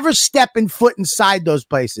never step in foot inside those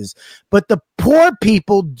places, but the poor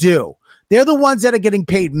people do. They're the ones that are getting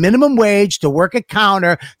paid minimum wage to work a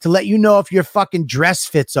counter to let you know if your fucking dress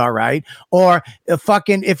fits all right, or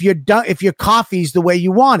if your coffee's the way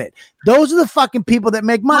you want it. Those are the fucking people that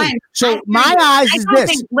make money. So my eyes is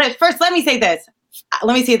this. First, let me say this.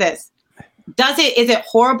 Is it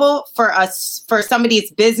horrible for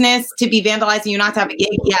somebody's business to be vandalized and you not to have a gig?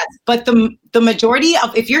 Yes. But the majority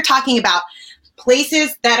of, if you're talking about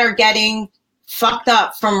places that are getting fucked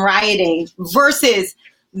up from rioting versus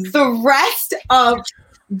the rest of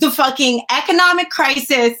the fucking economic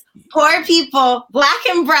crisis, poor people, black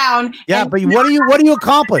and brown. Yeah, but what do you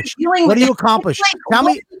accomplish? What do you accomplish? Tell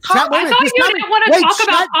me. I thought you didn't want to talk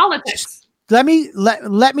about politics. Let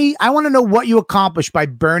me, I want to know what you accomplished by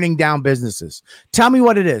burning down businesses. Tell me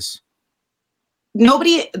what it is.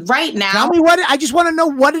 Nobody right now. Tell me I just want to know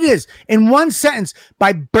what it is in one sentence.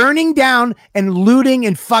 By burning down and looting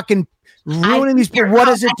and fucking ruining these people, what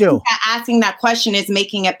does it do? Asking that question is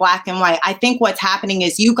making it black and white. I think what's happening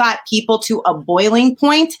is you got people to a boiling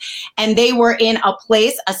point and they were in a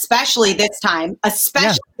place, especially this time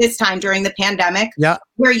during the pandemic,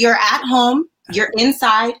 where you're at home, you're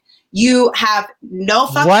inside. You have no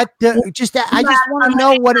fucking. I just want to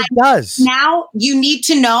know what it does. Now you need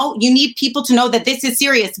people to know that this is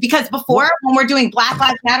serious, because before, when we're doing Black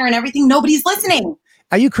Lives Matter and everything, nobody's listening.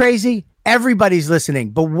 Are you crazy? Everybody's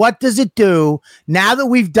listening. But what does it do now that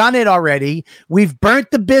we've done it already? We've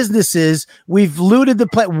burnt the businesses. We've looted the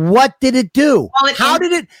place. What did it do? How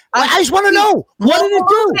did it? I just want to know. What did it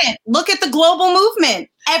do? Look at the global movement.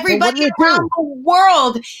 Everybody around the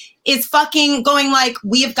world is fucking going like,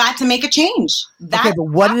 we have got to make a change. Okay, but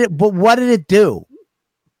what did it do?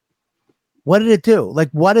 What did it do? Like,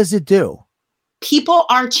 what does it do? People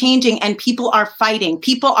are changing and people are fighting.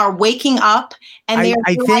 People are waking up, and I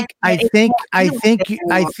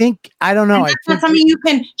don't know. That's not something you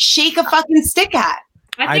can shake a fucking stick at.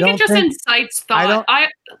 I think it just incites thought.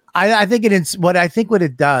 I think what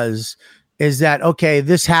it does is that, okay,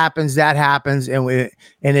 this happens, that happens, and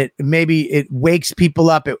it maybe it wakes people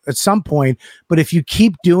up at some point. But if you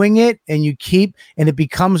keep doing it and it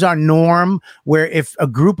becomes our norm, where if a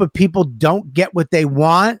group of people don't get what they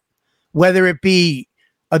want, whether it be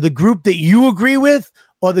the group that you agree with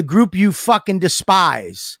or the group you fucking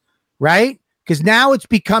despise, right? Because now it's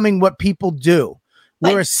becoming what people do.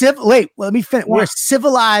 We're civilized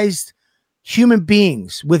human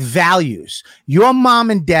beings with values. Your mom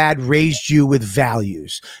and dad raised you with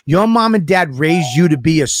values. Your mom and dad raised you to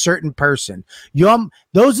be a certain person.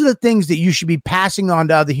 Those are the things that you should be passing on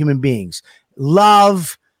to other human beings.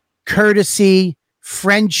 Love, courtesy,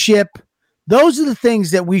 friendship. Those are the things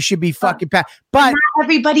that we should be fucking But not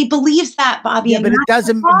everybody believes that, Bobby. Yeah, but it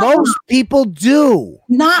doesn't. Most people do.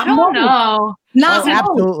 Not no.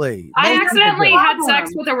 Absolutely. I accidentally had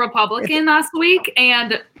sex with a Republican last week,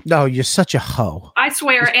 and no, you're such a hoe. I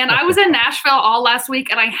swear. And I was in Nashville all last week,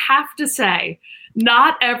 and I have to say,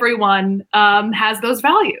 not everyone has those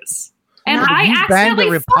values. And I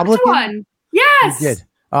accidentally fucked one. Yes. You did.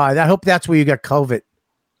 I hope that's where you got COVID.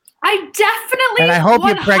 I definitely and I hope 100%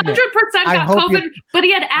 you're pregnant. Got COVID, but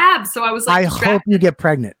he had abs, so I was like, I hope you get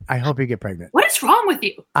pregnant. What is wrong with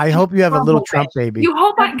you? I hope you have a little Trump baby. You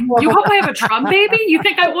hope I have a Trump baby? You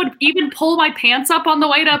think I would even pull my pants up on the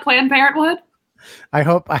way to Planned Parenthood? I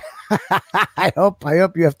hope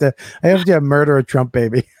you have to murder a Trump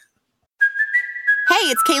baby. Hey,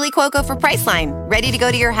 it's Kaylee Cuoco for Priceline. Ready to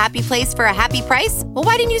go to your happy place for a happy price? Well,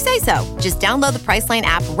 why didn't you say so? Just download the Priceline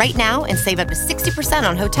app right now and save up to 60%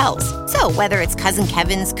 on hotels. So whether it's Cousin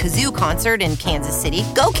Kevin's Kazoo Concert in Kansas City,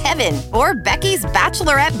 go Kevin, or Becky's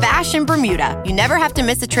Bachelorette Bash in Bermuda, you never have to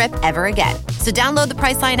miss a trip ever again. So download the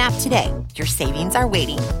Priceline app today. Your savings are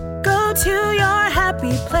waiting. Go to your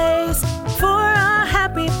happy place for a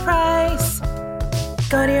happy price.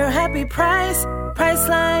 Go to your happy price,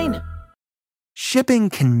 Priceline. Shipping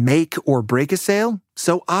can make or break a sale,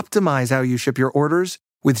 so optimize how you ship your orders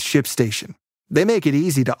with ShipStation. They make it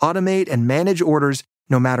easy to automate and manage orders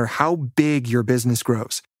no matter how big your business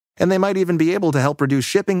grows. And they might even be able to help reduce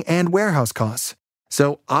shipping and warehouse costs.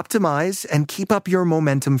 So optimize and keep up your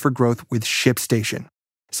momentum for growth with ShipStation.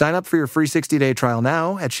 Sign up for your free 60-day trial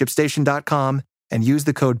now at ShipStation.com and use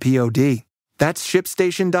the code POD. That's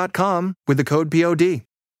ShipStation.com with the code POD.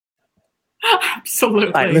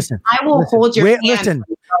 Absolutely. Right, listen, I will hold your hand listen. when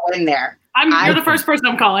you go in there. You're the first person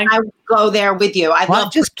I'm calling. I will go there with you. I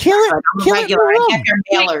love just kill it. I'm a regular. I get their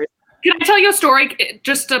mailers. Can I tell you a story?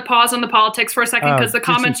 Just to pause on the politics for a second, because the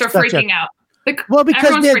comments are freaking out. Because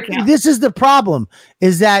this is the problem.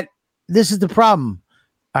 This is the problem.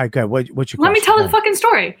 All right, good. What's your question? Let me tell the fucking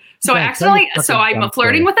story. So I'm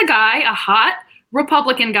flirting with a guy, a hot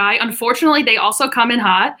Republican guy. Unfortunately, they also come in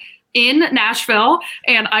hot. In Nashville,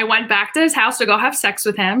 and I went back to his house to go have sex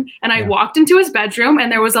with him, and I walked into his bedroom, and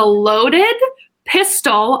there was a loaded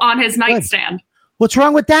pistol on his nightstand. What's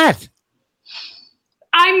wrong with that?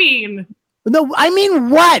 I mean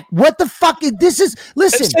what? What the fuck is this?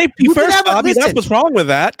 Listen, it's safety first, Bobby. That's what's wrong with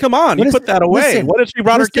that. Come on, you put that away. Listen, what if she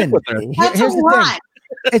brought her kid with her? That's a lot.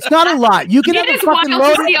 It's not a lot. You can have a fucking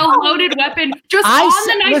loaded weapon just on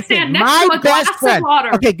the nightstand next to a glass of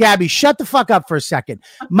water. Okay, Gabby, shut the fuck up for a second.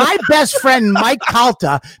 My best friend, Mike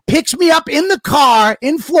Calta, picks me up in the car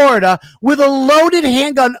in Florida with a loaded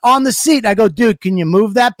handgun on the seat. I go, dude, can you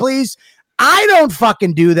move that, please? I don't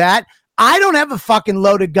fucking do that. I don't have a fucking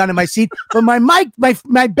loaded gun in my seat, but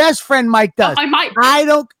my best friend Mike does.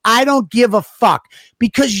 I don't give a fuck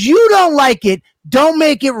because you don't like it. Don't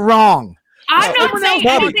make it wrong. I'm not saying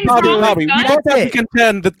anything's wrong with guns. We both have to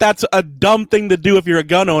contend that that's a dumb thing to do if you're a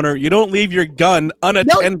gun owner. You don't leave your gun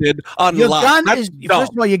unattended on lot. First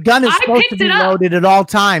of all, your gun is supposed to be loaded at all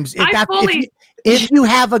times. If you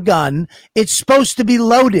have a gun, it's supposed to be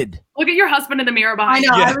loaded. Look at your husband in the mirror behind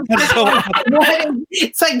you.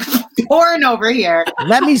 It's like porn over here.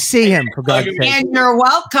 Let me see him, for God's sake. And you're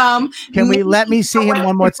welcome. Can we let me see him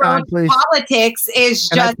one more time, please? Politics is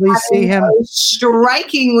Can I please see him? A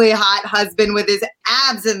strikingly hot husband with his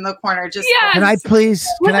abs in the corner. Can I please?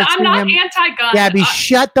 I'm not anti-gun. Gabby,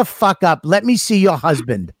 shut the fuck up. Let me see your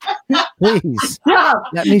husband, please.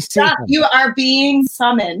 Let me see him. You are being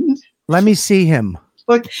summoned. Let me see him.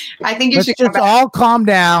 Look, I think you let's should just all calm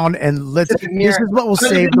down and this is what will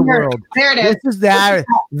save the world. There it is. This is that's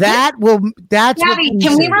Daddy,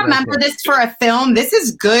 can we remember this for a film? This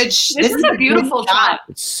is good. This is a beautiful shot.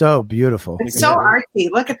 It's so beautiful. It's so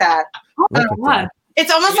artsy. Look at that.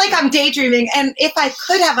 It's almost like I'm daydreaming. And if I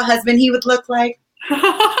could have a husband, he would look like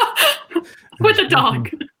with a dog.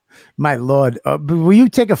 My Lord, will you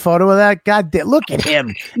take a photo of that? God damn, look at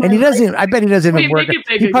him. And he doesn't, I bet he doesn't even work.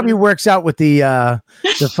 He probably works out with the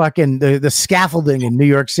fucking, the scaffolding in New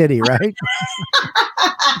York City, right?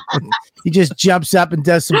 He just jumps up and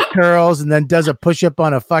does some curls and then does a push-up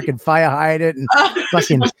on a fucking fire hydrant and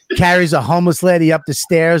fucking carries a homeless lady up the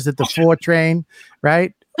stairs at the 4 train,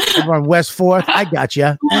 right? Over on West 4th. I got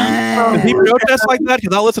you. If he protests like that,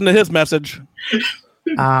 because I'll listen to his message.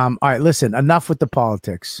 All right, listen, enough with the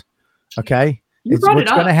politics. Okay, what's going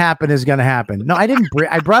to happen is going to happen. No, I didn't.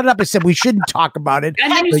 I brought it up. I said we shouldn't talk about it.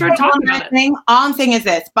 And then you start talking about it. All I'm saying is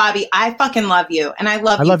this, Bobby. I fucking love you, and I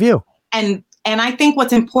love you. And I think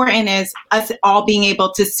what's important is us all being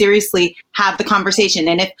able to seriously have the conversation.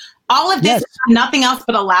 And if all of this, nothing else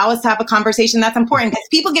but allow us to have a conversation, that's important because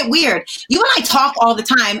people get weird. You and I talk all the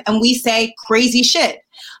time, and we say crazy shit.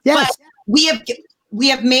 Yes, but we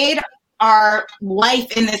have made our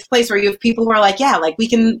life in this place where you have people who are like, yeah, like we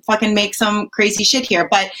can fucking make some crazy shit here.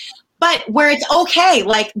 But where it's okay,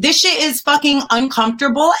 like this shit is fucking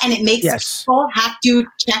uncomfortable and it makes people have to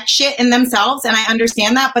check shit in themselves. And I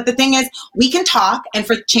understand that. But the thing is, we can talk and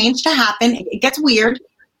for change to happen, it gets weird.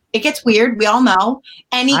 It gets weird. We all know.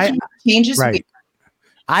 Any change is weird.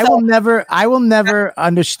 I will never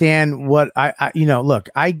understand what look,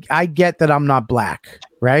 I get that I'm not black,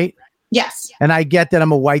 right? Yes. And I get that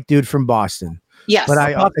I'm a white dude from Boston. Yes. But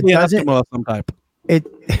it doesn't Eskimo of some type.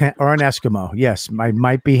 Or an Eskimo. Yes. I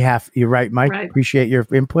might be half. You're right, Mike. Right. Appreciate your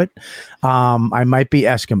input. I might be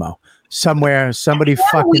Eskimo. Somewhere, somebody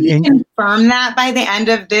fucking confirm that by the end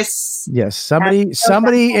of this. Yes.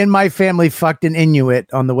 Somebody in my family fucked an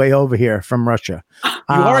Inuit on the way over here from Russia. You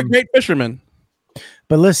are a great fisherman.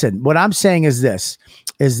 But listen, what I'm saying is this,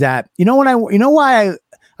 is that, why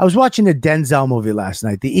I was watching the Denzel movie last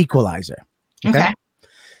night, The Equalizer. Okay.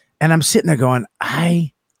 And I'm sitting there going,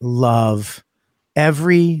 I love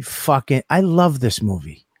this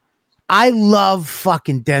movie. I love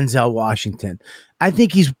fucking Denzel Washington. I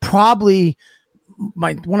think he's probably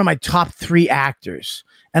one of my top 3 actors.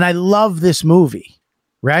 And I love this movie,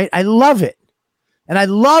 right? I love it. And I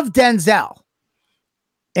love Denzel.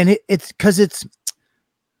 And it's because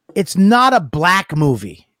it's not a black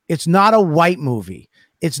movie. It's not a white movie.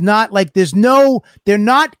 It's not like they're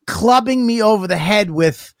not clubbing me over the head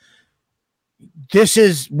with this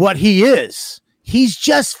is what he is. He's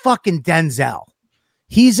just fucking Denzel.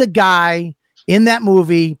 He's a guy in that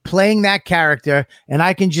movie playing that character, and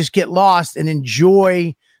I can just get lost and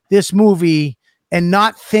enjoy this movie and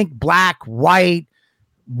not think black, white,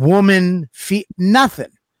 woman,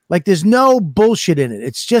 nothing. Like there's no bullshit in it.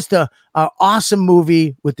 It's just a awesome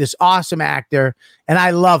movie with this awesome actor, and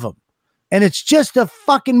I love him. And it's just a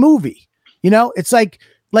fucking movie. It's like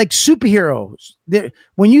superheroes.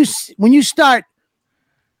 When you start,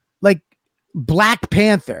 like, Black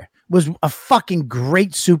Panther was a fucking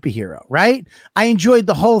great superhero, right? I enjoyed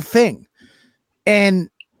the whole thing. And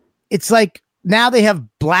it's like now they have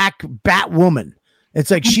Black Batwoman.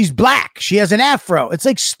 It's like she's black. She has an afro. It's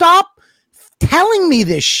like, stop telling me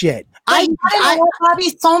this shit. Bobby,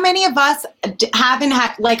 so many of us haven't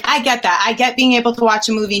had, like, I get that. I get being able to watch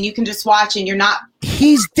a movie and you can just watch and you're not.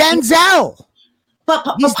 He's Denzel.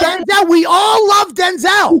 He's Denzel. We all love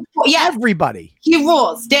Denzel. Yeah. Everybody. He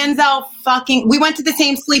rules. Denzel fucking. We went to the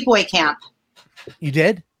same sleepaway camp. You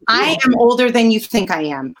did? I am older than you think I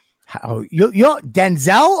am. How you're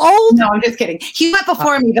Denzel old? No, I'm just kidding. He went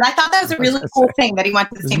before me, but I thought that was a really cool thing that he went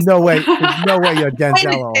to the same. There's no way you're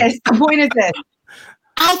Denzel old. The point is this.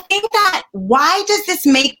 I think that why does this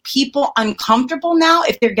make people uncomfortable now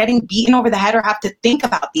if they're getting beaten over the head or have to think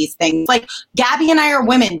about these things? Like, Gabby and I are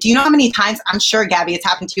women. Do you know how many times, I'm sure, Gabby, it's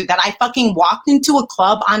happened to you, that I fucking walked into a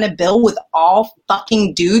club on a bill with all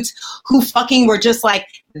fucking dudes who fucking were just like,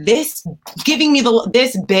 this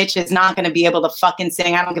bitch is not going to be able to fucking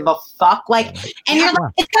sing. I don't give a fuck. Like, and you're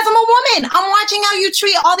like, it's because I'm a woman. I'm watching how you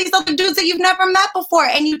treat all these other dudes that you've never met before,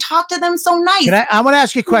 and you talk to them so nice. I want to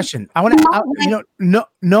ask you a question. Noam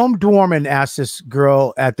Dworman asked this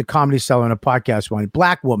girl at the Comedy Cellar in a podcast one,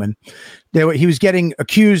 black woman. He was getting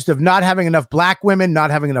accused of not having enough black women, not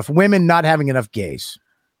having enough women, not having enough gays.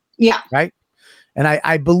 Yeah. Right. And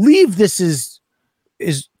I believe this is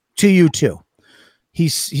to you too. He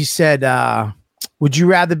said, would you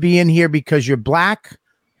rather be in here because you're black,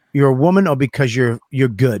 you're a woman, or because you're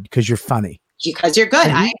good, because you're funny? because you're good.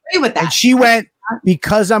 I agree with that. And she went,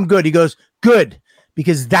 because I'm good. He goes, good,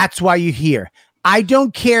 because that's why you're here. I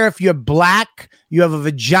don't care if you're black, you have a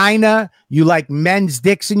vagina, you like men's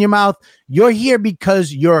dicks in your mouth. You're here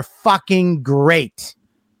because you're fucking great.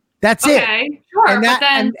 That's it. Sure.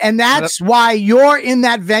 And that's why you're in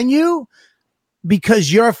that venue,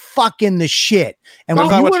 because you're fucking the shit. And when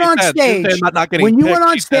you went on stage,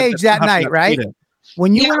 that night, right?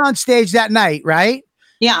 When you went on stage that night, right?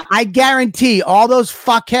 Yeah. I guarantee all those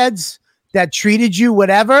fuckheads that treated you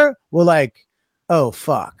whatever were like, oh,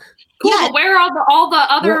 fuck. Cool. Yeah. Where are all the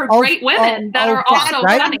other great women that are also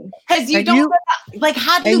funny? Because you don't like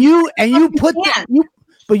how do you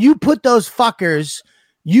put those fuckers,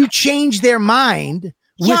 you change their mind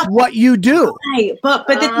with what you do. Right. But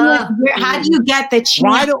the thing is, how do you get the chance?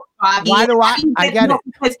 Why do I get it?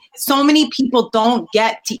 Because so many people don't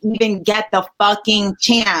get to even get the fucking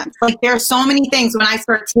chance. Like there are so many things when I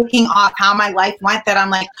start taking off how my life went that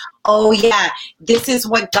I'm like, oh yeah, this is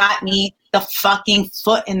what got me the fucking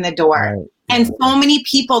foot in the door. Right. And so many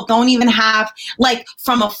people don't even have, like,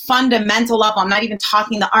 from a fundamental level, I'm not even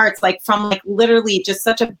talking the arts, like from like literally just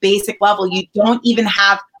such a basic level, you don't even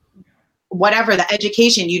have whatever, the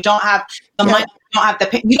education, you don't have the money,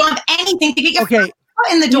 you don't have anything to get your foot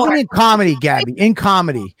in the door. Even in comedy, Gabby,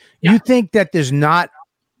 you think that there's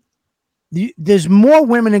more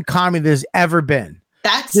women in comedy than there's ever been.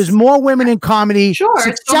 There's more women in comedy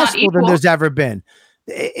successful than there's ever been.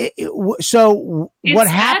 So what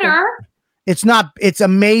happened? It's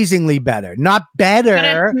amazingly better. Not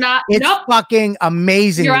better. It's fucking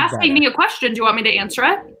amazing. You're asking me a question. Do you want me to answer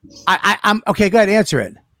it? I'm okay. Go ahead, answer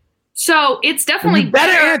it. So it's definitely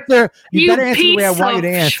better answer. You better answer the way I want you to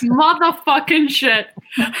answer. Motherfucking shit.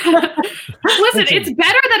 Listen, it's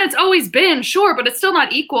better than it's always been, sure, but it's still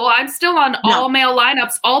not equal. I'm still on all male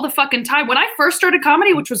lineups all the fucking time. When I first started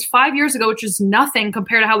comedy, which was 5 years ago, which is nothing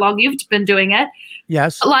compared to how long you've been doing it.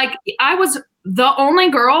 Yes. Like I was the only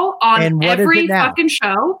girl on every fucking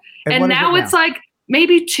show. And now it's like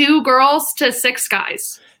maybe 2 girls to 6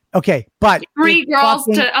 guys. Okay, but 3 girls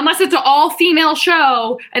unless it's an all-female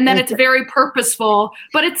show, and then it's very purposeful,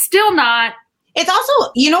 but it's still not. It's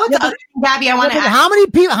also, you know what, Gabby, I want to ask.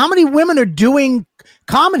 How many women are doing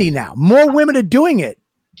comedy now? More women are doing it.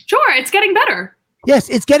 Sure, it's getting better. Yes,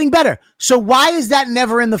 it's getting better. So why is that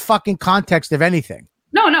never in the fucking context of anything?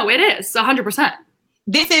 No, it is 100%.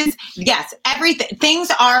 This is, yes, everything.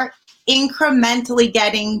 Things are incrementally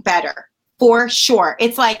getting better. For sure.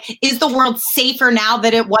 It's like, is the world safer now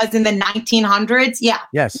than it was in the 1900s? Yeah.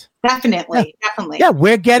 Yes. Definitely. Definitely. Yeah,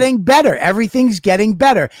 we're getting better. Everything's getting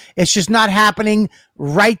better. It's just not happening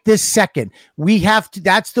right this second. We have to,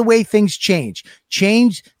 that's the way things change.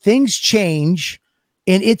 Things change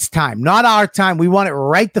in its time, not our time. We want it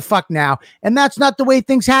right the fuck now. And that's not the way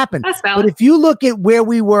things happen. That's valid. But if you look at where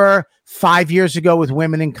we were 5 years ago with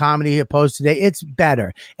women in comedy opposed to today, it's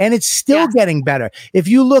better. And it's still getting better. If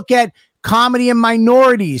you look at comedy and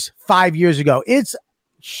minorities 5 years ago, it's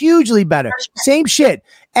hugely better. Same shit.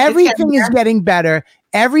 Everything is getting better.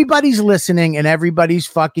 Everybody's listening and everybody's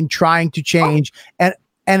fucking trying to change and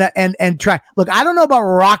try. Look, I don't know about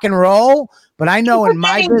rock and roll, but I know in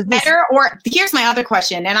my business. Better, or here's my other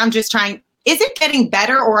question, and I'm just trying. Is it getting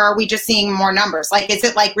better, or are we just seeing more numbers? Like, is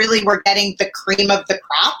it like really we're getting the cream of the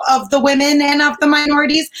crop of the women and of the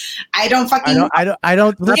minorities? I don't.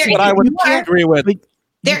 That's what I would agree with.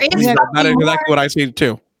 There is that is exactly what I see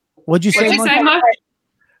too. What'd you say?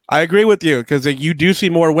 I agree with you because you do see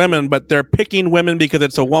more women, but they're picking women because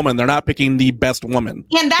it's a woman. They're not picking the best woman.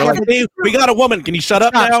 And that's like, hey, we got a woman. Can you shut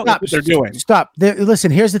up now? That's what they're doing. Stop.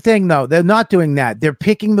 Listen, here's the thing, though. They're not doing that. They're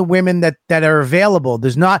picking the women that are available.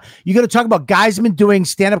 There's not. You got to talk about guys have been doing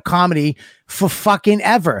stand-up comedy for fucking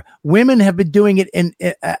ever. Women have been doing it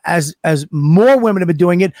as more women have been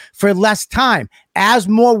doing it for less time. As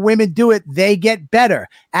more women do it, they get better.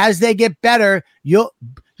 As they get better, you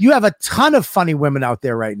have a ton of funny women out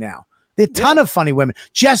there right now. There's a ton of funny women.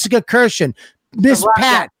 Jessica Kirshen, Miss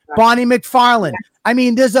Pat, Bonnie McFarlane. I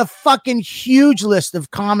mean, there's a fucking huge list of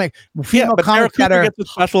female comics that are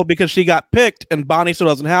gets special because she got picked, and Bonnie still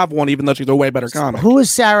doesn't have one, even though she's a way better comic. Who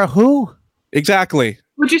is Sarah? Who? Exactly.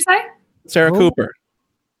 What'd you say? Sarah Cooper,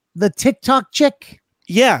 the TikTok chick.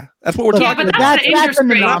 Yeah, that's what we're talking about. That's an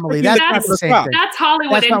anomaly. That's not the same thing. That's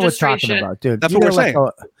Hollywood industry what we're talking about, dude. That's what we're saying.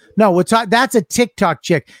 No, that's a TikTok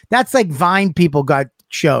chick. That's like Vine people got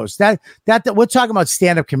shows. That we're talking about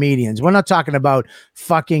stand-up comedians. We're not talking about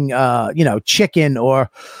fucking chicken or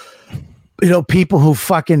people who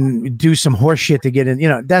fucking do some horse shit to get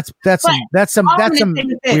in. That's some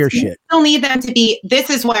weird shit. You still need them to be. This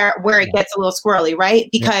is where it gets a little squirrely, right?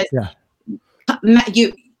 Because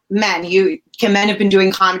men. Men have been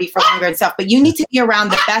doing comedy for longer and stuff, but you need to be around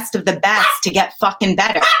the best of the best to get fucking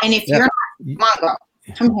better. And if you're not, come on, girl,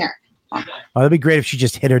 come here. Oh, that'd be great if she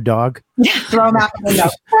just hit her dog. Yeah, throw him out the window.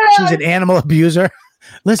 She's an animal abuser.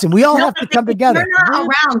 Listen, we all have to come together. You're not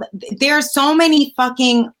around. There are so many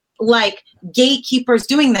fucking like gatekeepers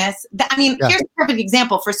doing this. Here's a perfect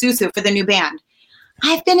example for Susu, for the new band.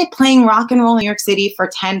 I've been playing rock and roll in New York City for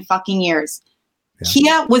 10 fucking years.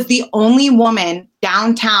 Kia was the only woman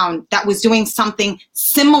downtown that was doing something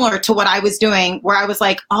similar to what I was doing, where I was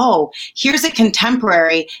like, oh, here's a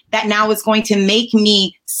contemporary that now is going to make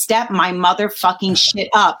me step my motherfucking shit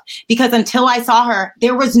up. Because until I saw her,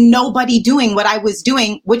 there was nobody doing what I was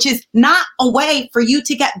doing, which is not a way for you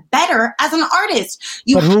to get better as an artist.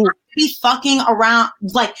 You have to be fucking around.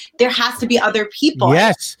 Like, there has to be other people.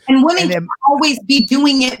 Yes. And women can't always be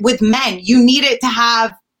doing it with men. You need it to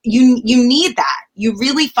have, you need that. You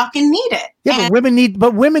really fucking need it. Yeah,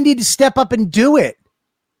 but women need to step up and do it.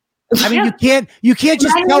 I mean, you can't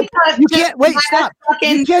just tell, stop.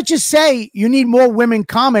 You can't just say you need more women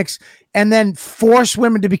comics and then force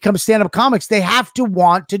women to become stand-up comics. They have to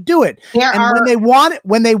want to do it.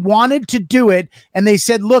 When they wanted to do it and they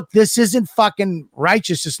said, look, this isn't fucking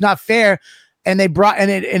righteous, it's not fair, and they brought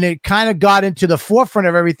and it kind of got into the forefront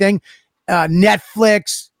of everything.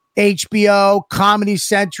 Netflix, HBO, Comedy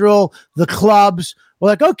Central, the clubs were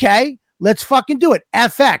like, okay, let's fucking do it.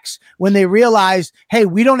 FX, when they realized, hey,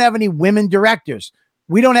 we don't have any women directors.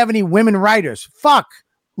 We don't have any women writers. Fuck,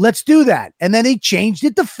 let's do that. And then they changed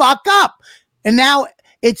it the fuck up. And now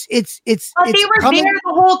it's But they were there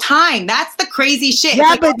the whole time. That's the crazy shit.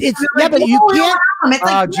 Yeah, but you can't.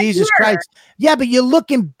 Oh, Jesus Christ. Yeah, but you're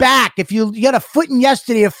looking back. If you got a foot in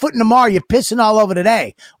yesterday, a foot in tomorrow, you're pissing all over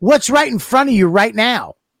today. What's right in front of you right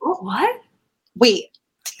now? What? Wait,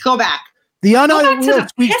 go back. The unknown wheel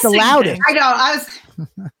squeaks the loudest. I know. I was.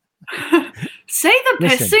 Say the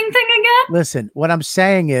pissing thing again. Listen, what I'm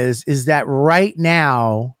saying is that right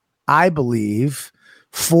now, I believe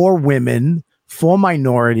for women, for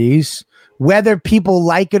minorities, whether people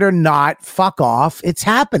like it or not, fuck off. It's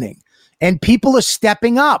happening, and people are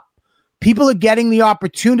stepping up. People are getting the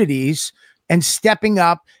opportunities and stepping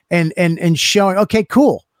up and showing. Okay,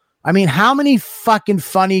 cool. I mean, how many fucking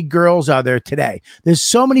funny girls are there today? There's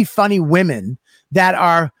so many funny women that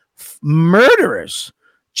are murderers.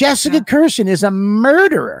 Jessica Kirson is a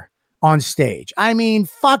murderer on stage. I mean,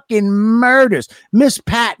 fucking murders. Miss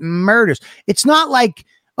Patton murders. It's not like,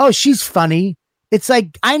 oh, she's funny. It's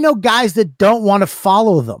like, I know guys that don't want to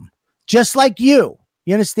follow them, just like you.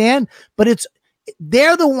 You understand? But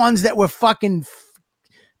they're the ones that were fucking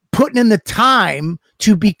putting in the time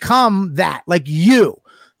to become that, like you.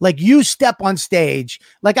 Like, you step on stage.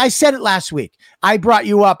 Like I said it last week. I brought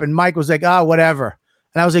you up and Mike was like, oh, whatever.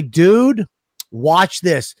 And I was like, dude, watch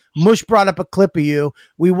this. Mush brought up a clip of you.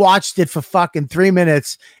 We watched it for fucking 3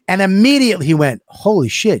 minutes. And immediately he went, holy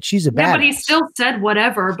shit, she's a badass. Yeah, but he still said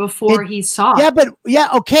whatever before he saw it.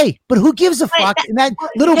 Okay. But who gives a fuck? And that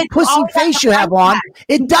little pussy face you have on,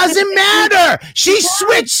 it doesn't matter. She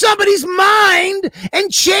switched somebody's mind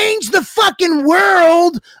and changed the fucking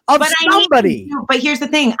world of somebody. But here's the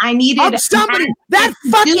thing. I needed somebody. That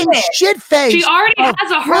fucking shit face. She already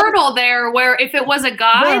has a hurdle there where if it was a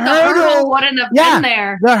guy, the hurdle wouldn't have been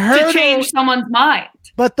there to change someone's mind.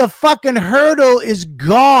 But the fucking hurdle is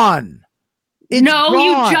gone. It's gone.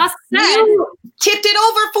 You just said. You tipped it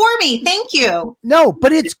over for me. Thank you. No,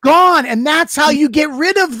 but it's gone. And that's how you get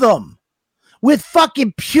rid of them. With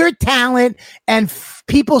fucking pure talent and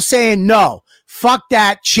people saying, no, fuck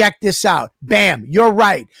that. Check this out. Bam. You're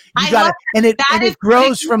right. You got it. And it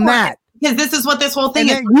grows from that. Because this is what this whole thing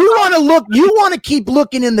is. You want to keep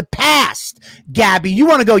looking in the past, Gabby. You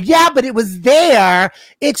want to go, yeah, but it was there.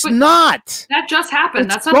 But not. That just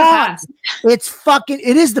happened. That's not gone. the past.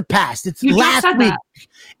 It is the past. It's last week.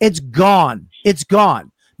 It's gone. It's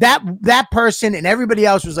gone. That person and everybody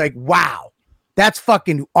else was like, wow. That's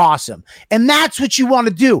fucking awesome. And that's what you want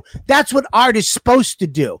to do. That's what art is supposed to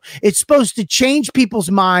do. It's supposed to change people's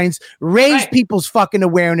minds, raise people's fucking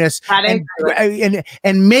awareness,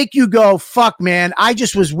 and make you go, fuck, man, I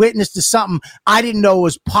just was witness to something I didn't know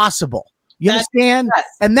was possible. You understand? Yes.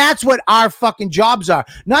 And that's what our fucking jobs are.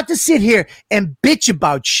 Not to sit here and bitch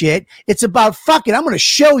about shit. It's about fucking, I'm going to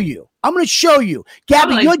show you. I'm going to show you.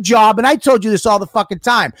 Gabby, your job, and I told you this all the fucking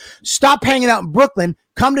time, stop hanging out in Brooklyn,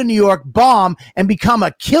 come to New York, bomb, and become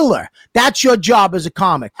a killer. That's your job as a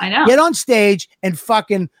comic. I know. Get on stage and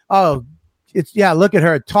fucking, look at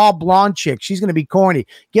her, tall blonde chick. She's going to be corny.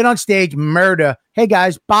 Get on stage, murder. Hey,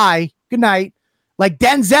 guys, bye. Good night. Like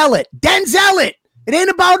Denzel it. It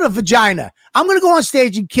ain't about a vagina. I'm going to go on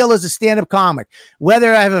stage and kill as a stand-up comic.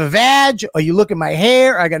 Whether I have a vag, or you look at my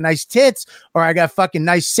hair, or I got nice tits, or I got fucking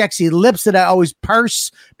nice sexy lips that I always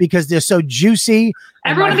purse because they're so juicy.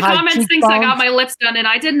 Everyone in the comments thinks I got my lips done, and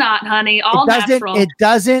I did not, honey. All natural. It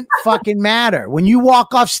doesn't fucking matter. When you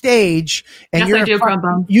walk off stage and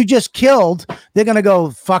you just killed, they're going to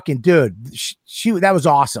go, fucking dude, that was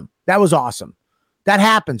awesome. That was awesome. That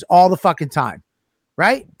happens all the fucking time.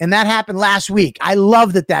 Right? And that happened last week. I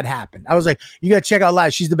love that happened. I was like, you got to check out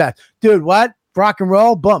Liza. She's the best. Dude, what? Rock and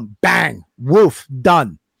roll? Boom. Bang. Woof.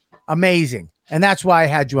 Done. Amazing. And that's why I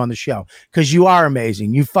had you on the show, because you are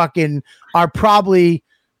amazing. You fucking are probably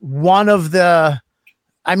one of the,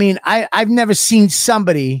 I mean, I've never seen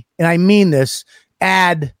somebody, and I mean this,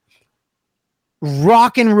 add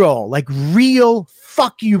rock and roll, like real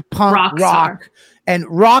fuck you punk rock and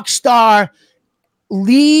rock star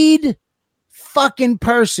lead fucking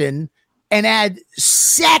person, and add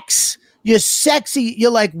sex. You're sexy. You're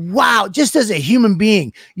like, wow, just as a human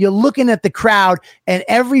being, you're looking at the crowd and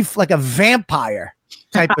like a vampire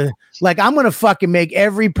type of, like, I'm going to fucking make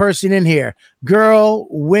every person in here, girl,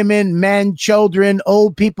 women, men, children,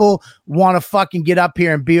 old people, want to fucking get up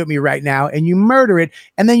here and be with me right now. And you murder it.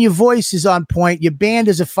 And then your voice is on point. Your band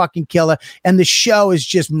is a fucking killer. And the show is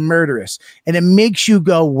just murderous. And it makes you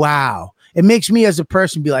go, wow. It makes me as a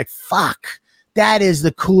person be like, fuck. That is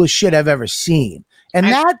the coolest shit I've ever seen. And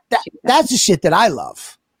that's the shit that I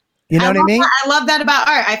love. You know what I mean? I love that about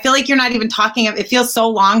art. I feel like you're not even talking. It feels so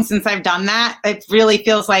long since I've done that. It really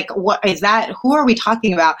feels like, what is that? Who are we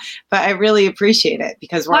talking about? But I really appreciate it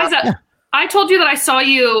because Liza, I told you that I saw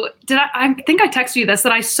you. I think I texted you this,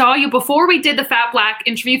 that I saw you before we did the Fat Black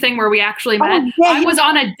interview thing where we actually met. I was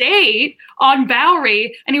on a date on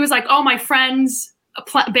Bowery, and he was like, oh, my friend's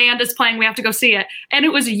band is playing, we have to go see it, and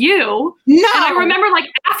it was you. And I remember, like,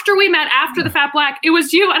 after we met after the Fat Black, it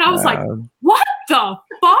was you, and I was like, what the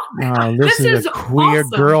fuck? This is a queer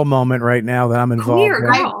awesome girl moment right now that I'm involved in.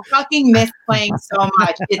 I fucking miss playing so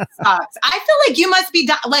much. It sucks. I feel like you must be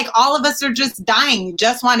like, all of us are just dying. You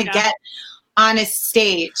just want to get on a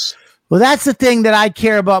stage. Well, that's the thing that I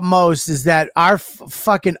care about most, is that our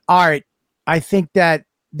fucking art, I think that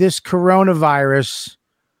this coronavirus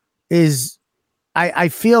is, I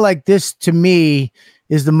feel like this, to me,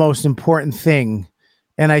 is the most important thing.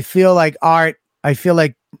 And I feel like art, I feel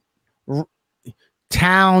like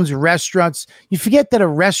towns, restaurants, you forget that a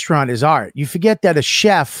restaurant is art. You forget that a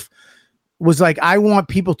chef was like, I want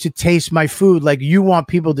people to taste my food like you want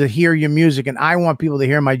people to hear your music, and I want people to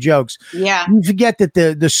hear my jokes. Yeah. You forget that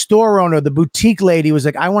the store owner, the boutique lady, was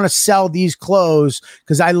like, I want to sell these clothes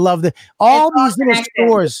because I love all these little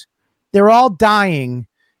stores. They're all dying.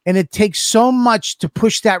 And it takes so much to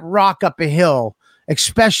push that rock up a hill,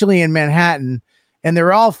 especially in Manhattan. And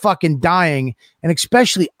they're all fucking dying. And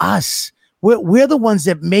especially us. We're the ones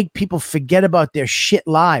that make people forget about their shit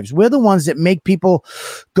lives. We're the ones that make people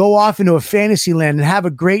go off into a fantasy land and have a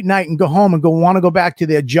great night and go home and want to go back to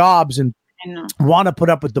their jobs and want to put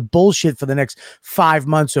up with the bullshit for the next 5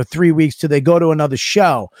 months or 3 weeks till they go to another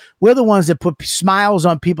show. We're the ones that put smiles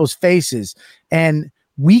on people's faces. And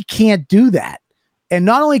we can't do that. And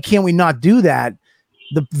not only can we not do that,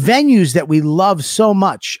 the venues that we love so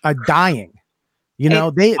much are dying. You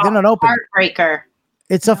know, they're not open. Heartbreaker.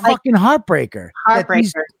 It's a fucking heartbreaker.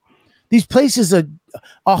 Heartbreaker. These places are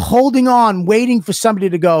holding on, waiting for somebody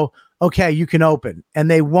to go, okay, you can open. And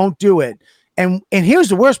they won't do it. And here's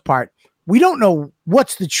the worst part. We don't know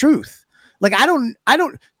what's the truth. Like, I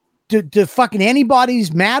don't, do fucking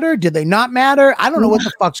antibodies matter? Do they not matter? I don't know what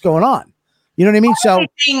the fuck's going on. You know what I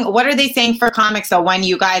mean? What are they saying for comics though? When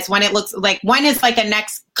it looks like, when is like a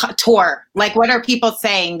next tour? Like, what are people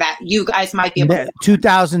saying that you guys might be able to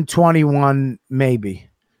 2021, maybe.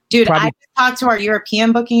 Dude, I just talked to our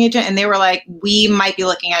European booking agent and they were like, we might be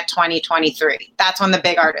looking at 2023. That's when the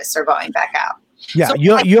big artists are going back out. Yeah, so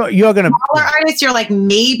you're gonna smaller artists, you're like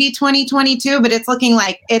maybe 2022, but it's looking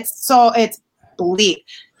like it's bleak.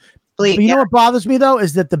 But you know what bothers me though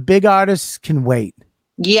is that the big artists can wait.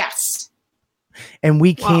 Yes. And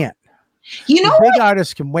we can't. You know, big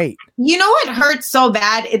artists can wait. You know what hurts so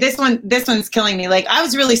bad? This one's killing me. Like, I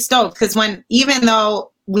was really stoked because even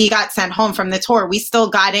though we got sent home from the tour, we still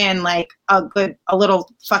got in like a little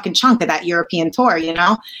fucking chunk of that European tour, you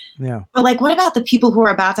know? Yeah. But like, what about the people who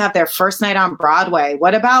are about to have their first night on Broadway?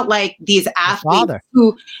 What about like these athletes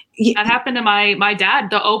who? That happened to my dad.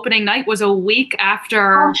 The opening night was a week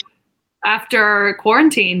after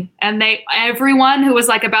quarantine, and everyone who was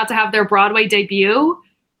like about to have their Broadway debut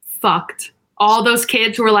fucked. All those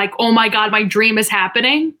kids who were like, oh my God, my dream is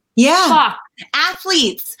happening. Yeah. Fuck.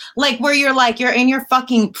 athletes, like where you're in your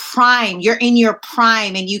fucking prime. You're in your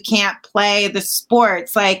prime and you can't play the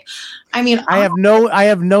sports. Like, I mean, I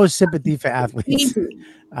have no sympathy for athletes.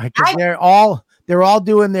 Because they're all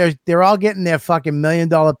getting their fucking $1 million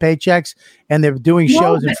paychecks and they're doing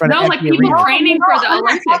shows in front of like people training for the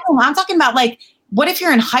Olympics. I'm talking about like, what if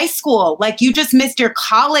you're in high school? Like you just missed your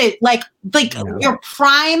college, like your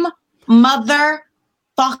prime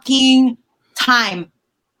motherfucking time,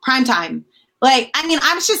 prime time. Like, I mean,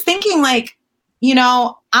 I was just thinking like, you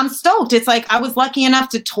know, I'm stoked. It's like, I was lucky enough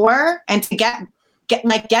to tour and to get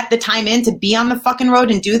the time in to be on the fucking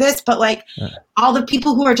road and do this. But like all the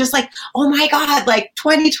people who are just like, oh my God, like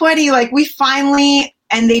 2020, like we finally,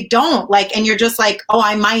 and they don't like, and you're just like, oh,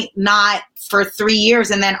 I might not for 3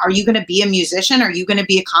 years. And then are you going to be a musician? Are you going to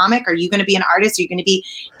be a comic? Are you going to be an artist? Are you going to be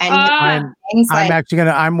things?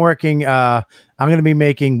 I'm going to be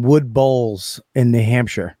making wood bowls in New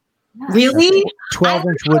Hampshire. Really?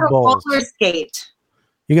 12-inch wood bowls. Roller skate.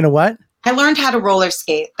 You're going to what? I learned how to roller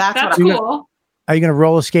skate. That's cool. Are you going to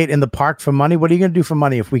roller skate in the park for money? What are you going to do for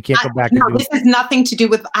money if we can't go back? No, this has nothing to do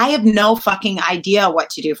with, I have no fucking idea what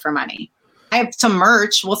to do for money. I have some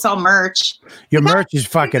merch. We'll sell merch. Your merch is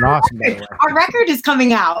fucking awesome. Our record is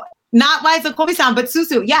coming out. Not Liza Colby sound, but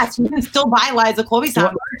Susu. Yes, you can still buy Liza Colby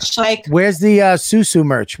sound merch. Like, where's the Susu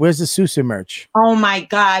merch? Where's the Susu merch? Oh my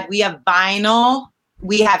God. We have vinyl.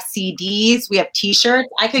 We have CDs. We have T-shirts.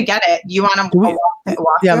 I could get it. You want them to walk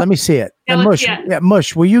Yeah, let me see it. Yeah,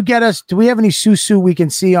 Mush, will you get us? Do we have any Susu we can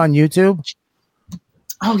see on YouTube?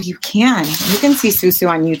 Oh, you can. You can see Susu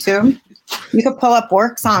on YouTube. You could pull up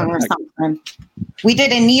Work Song or something. We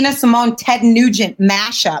did a Nina Simone, Ted Nugent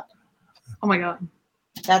mashup. Oh my God.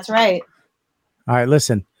 That's right. All right,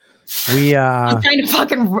 listen. I'm trying to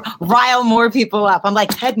fucking rile more people up. I'm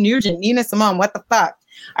like, Ted Nugent, Nina Simone, what the fuck?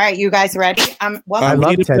 All right, you guys ready? I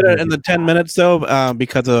love to put it in the 10 minutes though,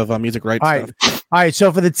 because of music rights stuff. All right, so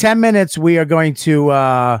for the 10 minutes, we are going to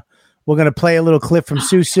we're going to play a little clip from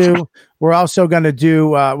Susu. We're also going to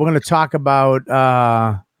do we're going to talk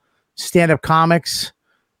about stand-up comics,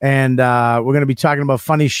 and we're going to be talking about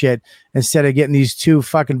funny shit instead of getting these two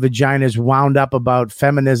fucking vaginas wound up about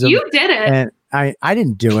feminism. You did it. And I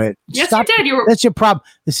didn't do it. Yes, you did. That's your problem.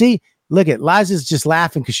 See, look at Liza's just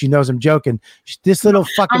laughing because she knows I'm joking. This little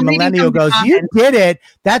fucking millennial goes, "You did it."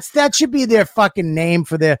 That should be their fucking name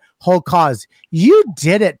for their whole cause. You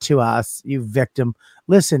did it to us, you victim.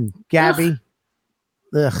 Listen, Gabby.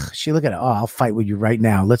 Ugh, she look at it. Oh, I'll fight with you right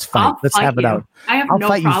now. Let's fight. Let's have it out. I have I'll no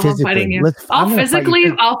fight problem fighting you. I'll physically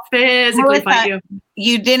fight you.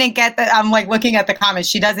 You didn't get the. I'm like looking at the comments.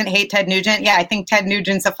 She doesn't hate Ted Nugent. Yeah, I think Ted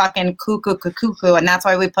Nugent's a fucking cuckoo, and that's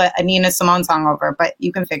why we put a Nina Simone song over. But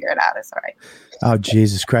you can figure it out. It's all right. Oh,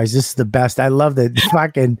 Jesus Christ. This is the best. I love the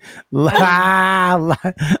fucking. Let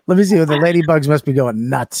me see. The ladybugs must be going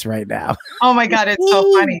nuts right now. Oh my God, it's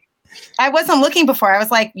so funny. I wasn't looking before. I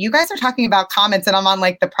was like, you guys are talking about comments and I'm on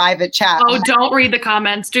like the private chat. Oh, don't read the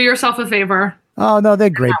comments. Do yourself a favor. Oh, no, they're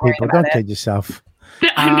great people. Don't kid yourself.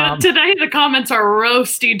 Today, the comments are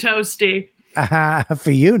roasty toasty.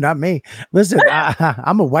 For you, not me. Listen,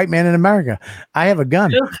 I'm a white man in America. I have a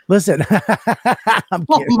gun. Listen.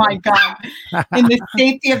 Oh my God. In the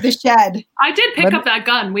safety of the shed. I did pick up that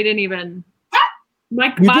gun. We didn't even. My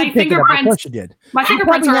fingerprints. Of course you did. My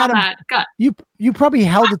fingerprints are on that gun. You probably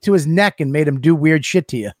held it to his neck and made him do weird shit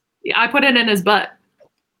to you. Yeah, I put it in his butt.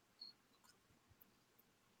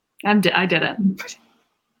 I did it.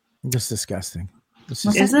 That's disgusting.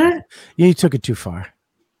 Is it? Yeah, you took it too far.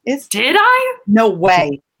 Did I? No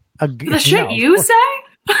way. The shit you say?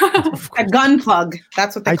 A gun plug.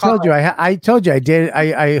 That's what they call it. I told you I did.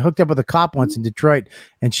 I hooked up with a cop once in Detroit,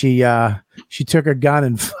 and she took her gun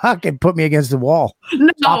and fucking put me against the wall.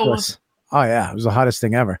 No. Topless. Oh yeah, it was the hottest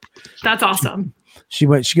thing ever. That's awesome. She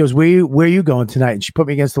goes, where are you going tonight? And she put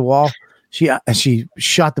me against the wall. She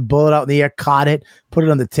shot the bullet out in the air, caught it, put it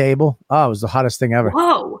on the table. Oh, it was the hottest thing ever.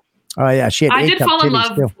 Whoa. Oh yeah, I did fall in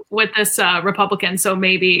love with this Republican, so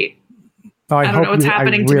maybe I don't know what's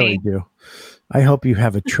happening to me. Do. I hope you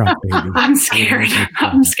have a Trump baby. I'm scared.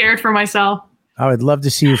 I'm scared for myself. I would love to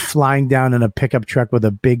see you flying down in a pickup truck with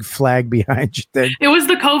a big flag behind you. It was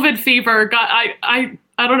the COVID fever. God, I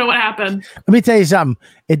don't know what happened. Let me tell you something.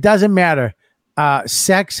 It doesn't matter.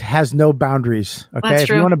 Sex has no boundaries. Okay, That's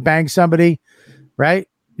true. If you want to bang somebody, right?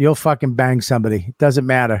 You'll fucking bang somebody. It doesn't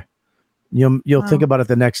matter. You'll think about it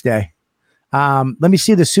the next day. Let me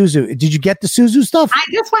see the Suzu. Did you get the Suzu stuff? I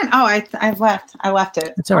just went. Oh, I left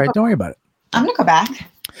it. It's all right. Don't worry about it. I'm gonna go back.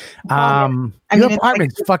 Your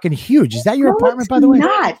apartment's fucking huge. Is that your apartment, by the way?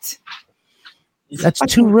 Not. That's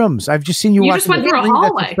 2 rooms. I've just seen you. You just went through a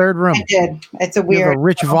hallway. That's the 3rd room. I did. It's a weird. You have a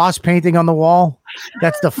Rich Voss painting on the wall.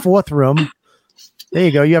 That's the 4th room. There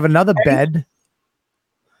you go. You have another bed.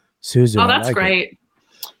 Susan. Oh, that's great.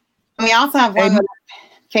 And we also have one with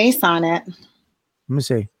a face on it. Let me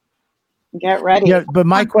see. Get ready. Yeah, but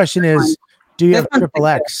my question is, do you have triple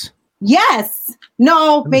X? Yes.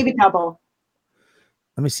 No, maybe double.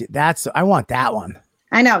 Let me see. I want that one.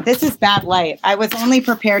 I know. This is bad light. I was only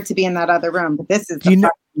prepared to be in that other room, but this is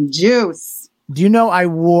juice. Do you know I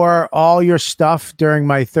wore all your stuff during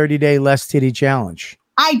my 30-day less titty challenge?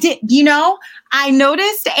 I did. I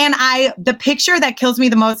noticed, and the picture that kills me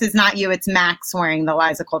the most is not you. It's Max wearing the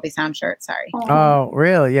Liza Colby Sound shirt. Sorry. Oh,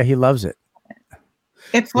 really? Yeah, he loves it.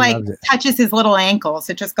 It's touches his little ankles.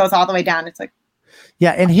 It just goes all the way down. It's like.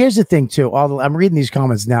 Yeah, and here's the thing, too. I'm reading these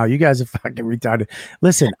comments now. You guys are fucking retarded.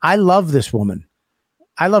 Listen, I love this woman.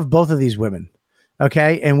 I love both of these women.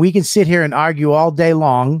 Okay? And we can sit here and argue all day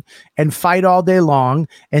long and fight all day long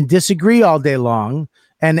and disagree all day long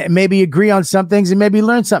and maybe agree on some things and maybe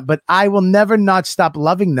learn something. But I will never not stop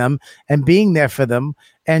loving them and being there for them.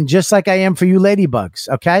 And just like I am for you ladybugs.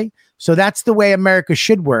 Okay? So that's the way America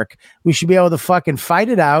should work. We should be able to fucking fight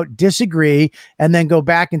it out, disagree, and then go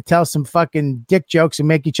back and tell some fucking dick jokes and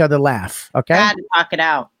make each other laugh. Okay? Gotta talk it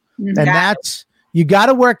out. And you got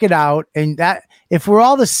to work it out. And that if we're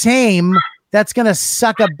all the same, that's going to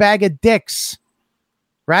suck a bag of dicks.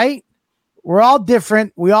 Right? We're all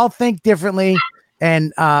different. We all think differently.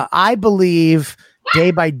 And I believe day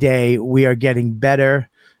by day, we are getting better,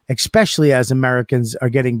 especially as Americans are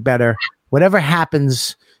getting better. Whatever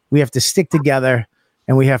happens, we have to stick together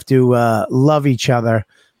and we have to love each other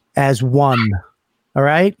as one. All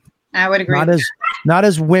right? I would agree. Not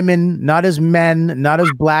as women, not as men, not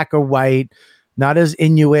as black or white, not as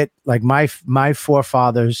Inuit like my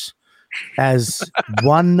forefathers, as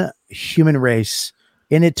one human race,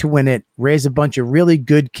 in it to win it, raise a bunch of really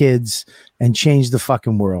good kids and change the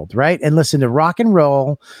fucking world, right? And listen to rock and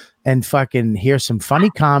roll and fucking hear some funny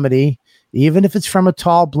comedy, even if it's from a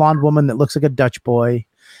tall blonde woman that looks like a Dutch boy.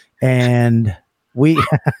 And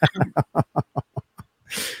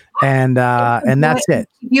and that's it.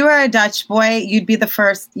 If you were a Dutch boy, you'd be the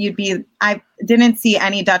first. I didn't see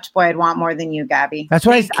any Dutch boy I'd want more than you, Gabby. That's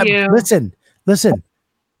why listen,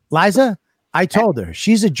 Liza, I told her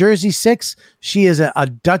she's a Jersey 6. She is a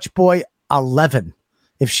Dutch boy 11.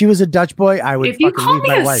 If she was a Dutch boy, I would. If you call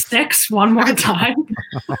me a 6 one more time,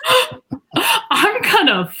 I'm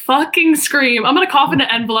gonna fucking scream. I'm gonna cough in an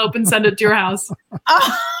envelope and send it to your house.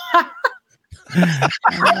 I was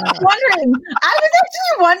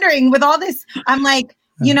actually wondering with all this. I'm like,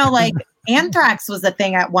 like anthrax was a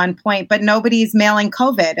thing at one point, but nobody's mailing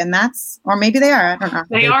COVID, and or maybe they are. I don't know.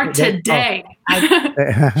 They are today.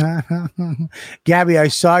 Gabby, I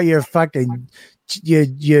saw your fucking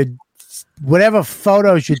your whatever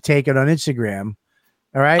photos you're taking on Instagram.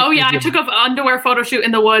 All right. Oh yeah, I took an underwear photo shoot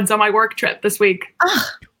in the woods on my work trip this week.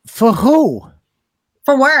 For who?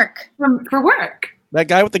 For work. For work. That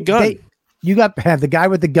guy with the gun. You got the guy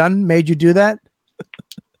with the gun made you do that?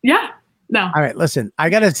 Yeah. No. All right. Listen, I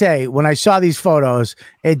got to say, when I saw these photos,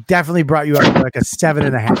 it definitely brought you up to like a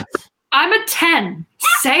 7.5. I'm a 10.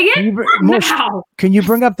 Say it now. Can you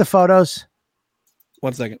bring up the photos?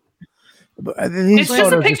 1 second. It's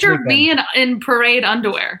just a picture of me in parade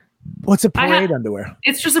underwear. What's a parade underwear?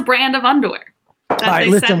 It's just a brand of underwear. All right,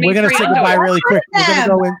 listen, we're going to say goodbye really quick.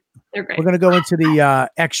 They're great. We're going to go into the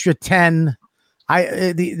extra 10.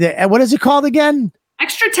 What is it called again?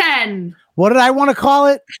 Extra 10. What did I want to call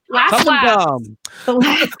it? Last laugh. The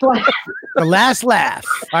last laugh. The last laugh.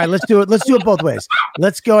 All right, let's do it. Let's do it both ways.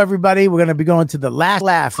 Let's go, everybody. We're going to be going to the last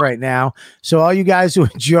laugh right now. So all you guys who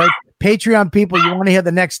enjoyed, Patreon people, you want to hear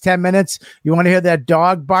the next 10 minutes? You want to hear that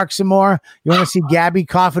dog bark some more? You want to see Gabby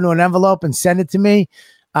cough into an envelope and send it to me?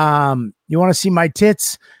 You want to see my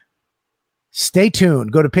tits? Stay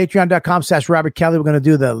tuned. Go to patreon.com/Robert Kelly. We're going to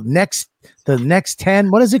do the next 10.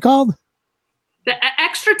 What is it called? The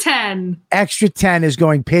extra 10. Extra 10 is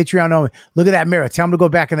going Patreon only. Look at that mirror. Tell him to go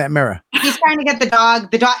back in that mirror. He's trying to get the dog.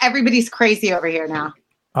 The dog. Everybody's crazy over here now.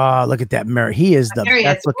 Oh, look at that mirror. He is the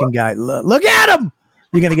best looking guy. Look at him.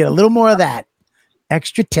 You're going to get a little more of that.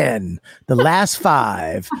 Extra 10. The last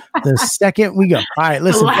 5. The second we go. All right,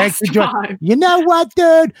 listen. Thanks for joining. You know what,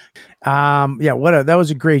 dude? Yeah, that was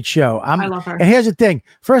a great show. I love her. And here's the thing.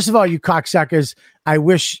 First of all, you cocksuckers, I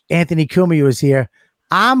wish Anthony Cumia was here.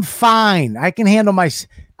 I'm fine. I can handle my.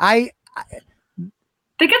 They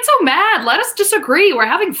get so mad. Let us disagree. We're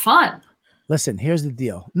having fun. Listen, here's the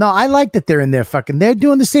deal. No, I like that they're in there fucking. They're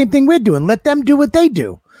doing the same thing we're doing. Let them do what they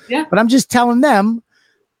do. Yeah. But I'm just telling them,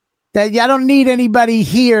 that I don't need anybody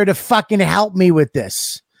here to fucking help me with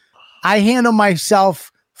this. I handle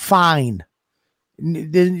myself fine.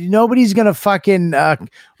 Nobody's gonna fucking. What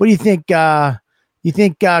do you think? You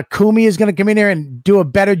think Kumi is gonna come in here and do a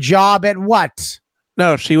better job at what?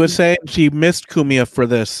 No, she was saying she missed Kumia for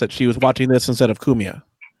this. That she was watching this instead of Kumia.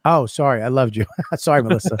 Oh, sorry. I loved you. Sorry,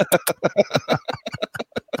 Melissa.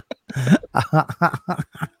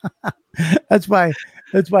 That's why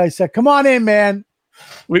I said, come on in, man.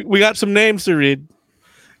 We got some names to read.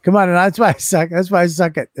 Come on, and that's why I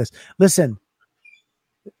suck at this. Listen.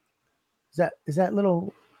 Is that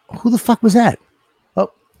little, who the fuck was that?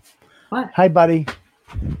 Oh. What? Hi, buddy.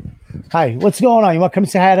 Hi. What's going on? You want to come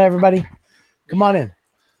say hi to everybody? Come on in.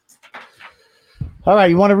 All right,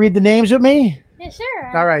 you want to read the names with me? Yeah,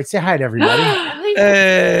 sure. All right, say hi to everybody.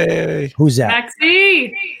 Hey. Who's that?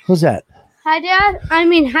 Maxie. Who's that? Hi, Dad.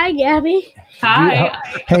 Hi, Gabby. Hi.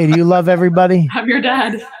 Hey, do you love everybody? I'm your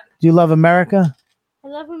dad. Do you love America? I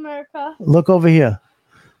love America. Look over here.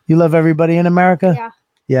 You love everybody in America? Yeah.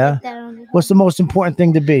 Yeah? What's the most important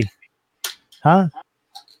thing to be? Huh?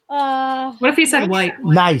 What if he said white?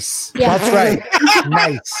 Nice. Yeah. That's right.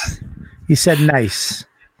 Nice. He said nice.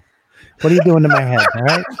 What are you doing to my head? All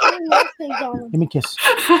right? Give me a kiss.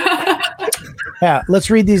 Yeah, let's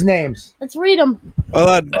read these names. Let's read them. Hold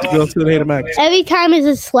on. Go to the Hater Max. Every time is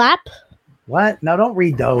a slap. What? No, don't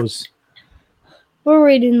read those. We're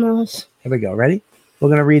reading those. Here we go. Ready? We're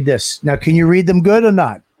going to read this. Now, can you read them good or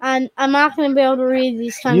not? And I'm not going to be able to read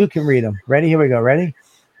these kind You can read them. Ready? Here we go. Ready?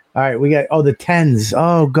 All right. We got, the tens.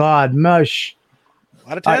 Oh, God. Mush. A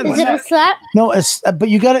lot of tens. Is it a slap? No, but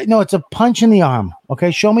you got it. No, it's a punch in the arm. Okay.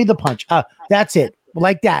 Show me the punch. That's it.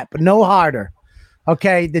 Like that, but no harder.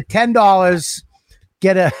 Okay. The $10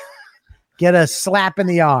 get a slap in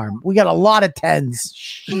the arm. We got a lot of tens.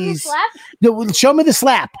 Jeez. Slap? No, show me the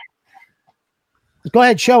slap. Go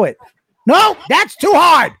ahead. Show it. No, that's too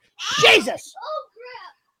hard. Jesus. Oh,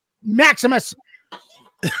 crap. Maximus.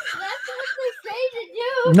 That's what they say to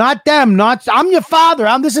do. Not them. I'm your father.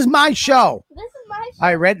 This is my show. This is my show. All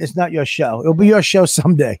right, Red, it's not your show. It'll be your show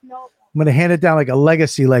someday. No. I'm gonna hand it down like a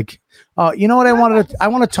legacy. You know what I want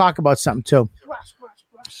to talk about something too. Brush.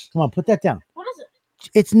 Come on, put that down. What is it?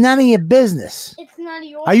 It's none of your business. It's none of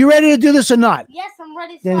yours. Are you ready to do this or not? Yes, I'm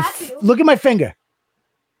ready to Then slap you. look at my finger.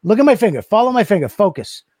 Look at my finger. Follow my finger.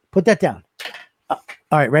 Focus. Put that down. All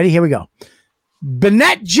right, ready? Here we go.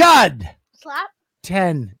 Bennett Judd. Slap?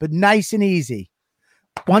 10, but nice and easy.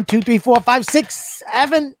 1, 2, 3, 4, 5, 6,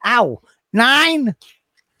 7. Ow. 9,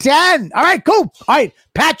 10. All right, cool. All right,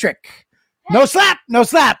 Patrick. No slap. No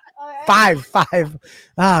slap. Right. 5.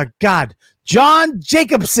 Oh, God. John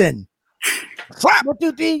Jacobson. Slap. 1,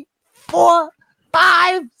 2, 3, 4,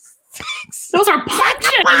 5, 6. Those are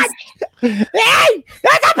punches. Hey,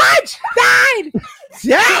 that's a punch. 9.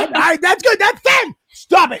 10. All right, that's good. That's 10.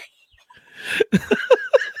 Stop it.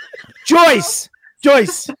 Joyce.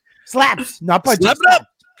 Slaps. Not punches. Slap it up.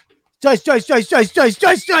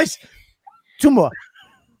 Joyce. 2 more.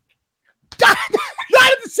 Not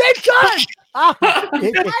at the same time.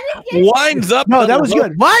 Winds up. No, that was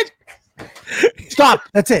good. What? Stop.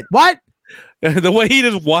 That's it. What? The way he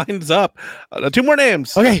just winds up. 2 more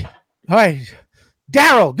names. Okay. All right.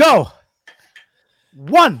 Daryl, go.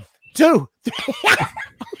 1, 2, 3.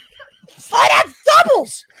 Oh, that's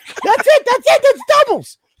doubles. That's it. That's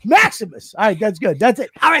doubles. Maximus. All right, that's good. That's it.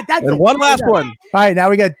 All right, that's And it. one last one. All right, now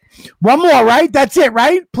we got one more, right? That's it,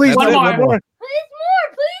 right? Please, One no, more. Please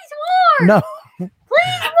more. No.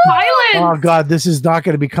 Violence. Oh, God, this is not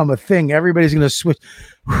going to become a thing. Everybody's going to switch.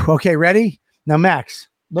 Okay, ready? Now, Max,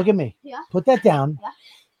 look at me. Yeah. Put that down.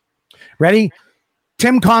 Yeah. Ready?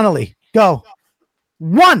 Tim Connolly, go.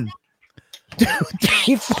 1, 2,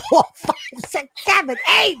 3, 4, 5, 6, 7,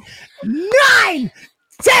 8, 9,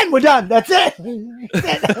 10. We're done. That's it.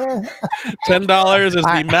 $10 is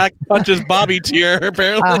the Mac Punches Bobby tier,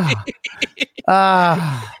 apparently.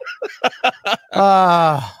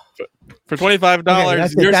 For $25,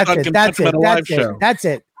 okay, your son can punch him at a live show. That's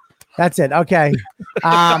it. Okay.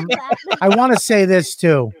 I want to say this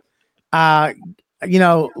too.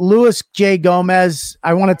 Louis J. Gomez,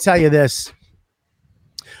 I want to tell you this.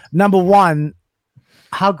 Number 1,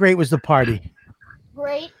 how great was the party?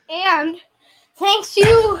 Great. And thanks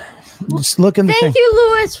you. Just look in the Thank you,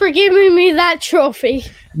 Louis, for giving me that trophy.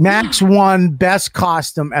 Max won best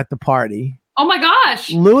costume at the party. Oh my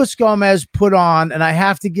gosh. Louis Gomez put on, and I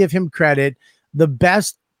have to give him credit, the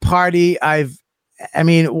best party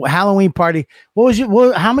Halloween party.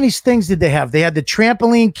 How many things did they have? They had the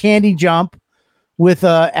trampoline candy jump with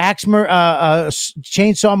chainsaw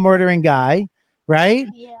murdering guy, right?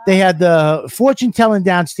 Yeah. They had the fortune telling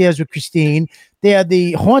downstairs with Christine. They had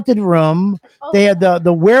the haunted room. They had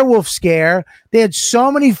the werewolf scare. They had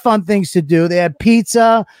so many fun things to do. They had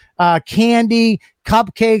pizza, candy,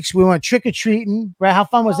 cupcakes. We went trick-or-treating. Right? How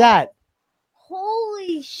fun was that?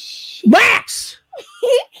 Holy shit. Max!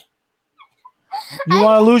 You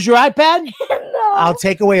want to lose your iPad? No. I'll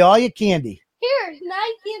take away all your candy. Here, now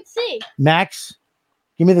you can't see. Max,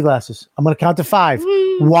 give me the glasses. I'm going to count to 5.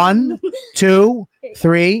 1, 2,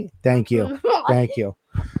 3. Thank you. Thank you.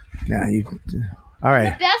 Now you. All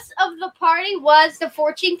right. The best of the party was the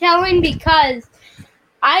fortune telling because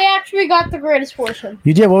I actually got the greatest fortune.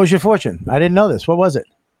 You did? What was your fortune? I didn't know this. What was it?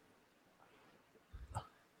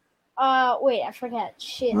 Wait, I forgot.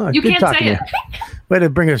 Shit. Oh, You good can't talking say to it. you. Way to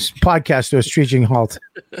bring a podcast to a screeching halt.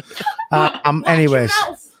 Anyways.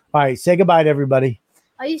 All right. Say goodbye to everybody.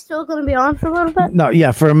 Are you still going to be on for a little bit? No,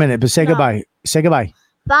 yeah, for a minute, but say No. goodbye. Say goodbye.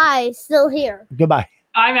 Bye. Still here. Goodbye.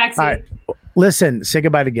 I'm actually. All right. Listen, say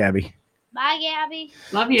goodbye to Gabby. Bye, Gabby.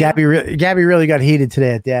 Love you. Gabby really got heated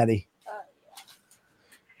today at Daddy.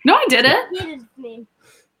 No, I didn't. He didn't mean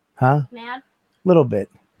Huh? mad. Little bit,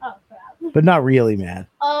 Oh, crap. but not really mad.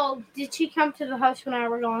 Oh, did she come to the house when I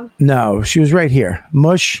were gone? No, she was right here.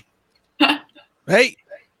 Mush. Hey,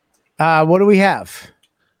 What do we have?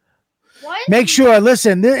 What? Make sure,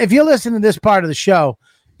 listen, if you're listening to this part of the show,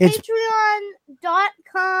 it's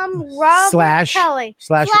Patreon.com Robert Kelly.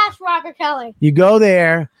 slash Robert Kelly. you go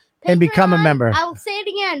there and become a Patreon- member. I will say it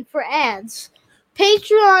again for ads.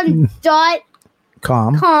 Patreon.com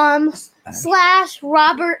Calm. /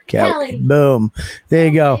 Robert Kelly. Boom. There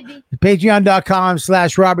you go. Baby. Patreon.com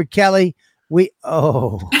 / Robert Kelly.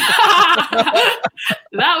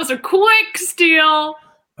 That was a quick steal.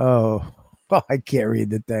 Oh, I can't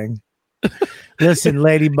read the thing. Listen,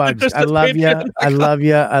 ladybugs, Just I the love you. Patreon. I love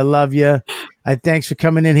you. I love you. Thanks for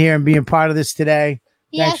coming in here and being part of this today.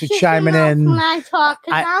 Thanks for shut your chiming mouth in. When I talk,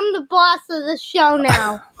 because I'm the boss of the show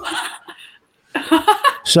now.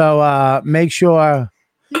 So make sure.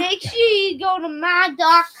 Make sure you go to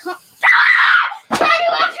my.com. Why do you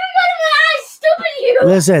have to go to my eyes, stupid you?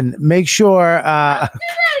 Listen, make sure. Do that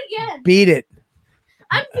again. Beat it.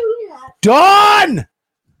 I'm doing that. Dawn!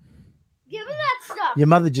 Give me that stuff. Your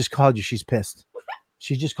mother just called you. She's pissed.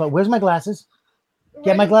 She just called. Where's my glasses?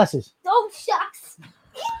 Get my glasses. Oh, shucks.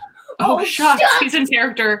 Oh, shucks. He's in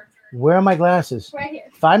character. Where are my glasses? Right here.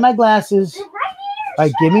 Find my glasses. Right here. All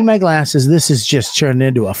right, give me my glasses. This is just turned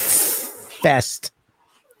into a fest.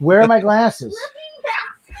 Where are my glasses?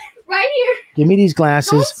 Right here. Give me these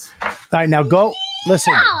glasses. All right, now go.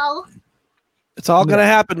 Listen, No. it's all gonna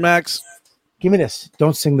happen, Max. give me this.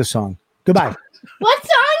 Don't sing the song. Goodbye. What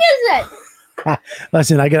song is it?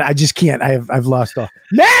 Listen, I just can't. I've lost all.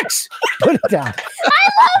 Max, put it down. I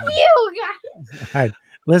love you guys. All right,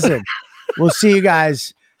 listen. We'll see you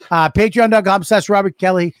guys. Patreon.com / Robert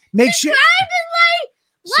Kelly. Make sure.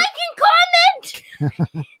 Like and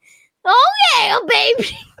comment. Oh yeah,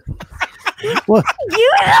 baby. Well,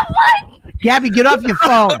 You have one. Gabby, get off your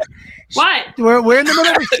phone. What? We're in the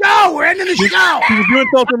middle of the show. We're ending the show. You're doing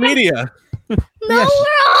social media. No, Yes.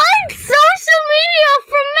 we're on social media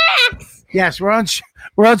for Max. Yes, we're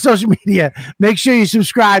on social media. Make sure you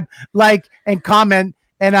subscribe, like, and comment.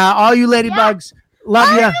 And all you ladybugs,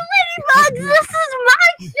 love you. Ladybugs, this is my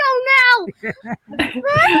show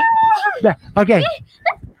now. Okay,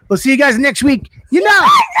 we'll see you guys next week.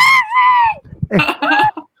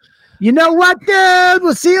 You know what, dude?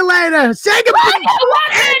 We'll see you later. Say goodbye.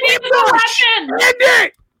 End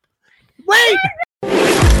it. Wait.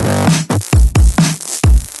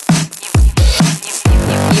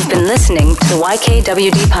 You've been listening to the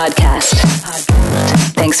YKWD podcast.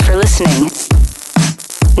 Thanks for listening.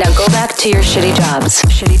 Now go back to your shitty jobs.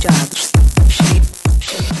 Shitty jobs. Shitty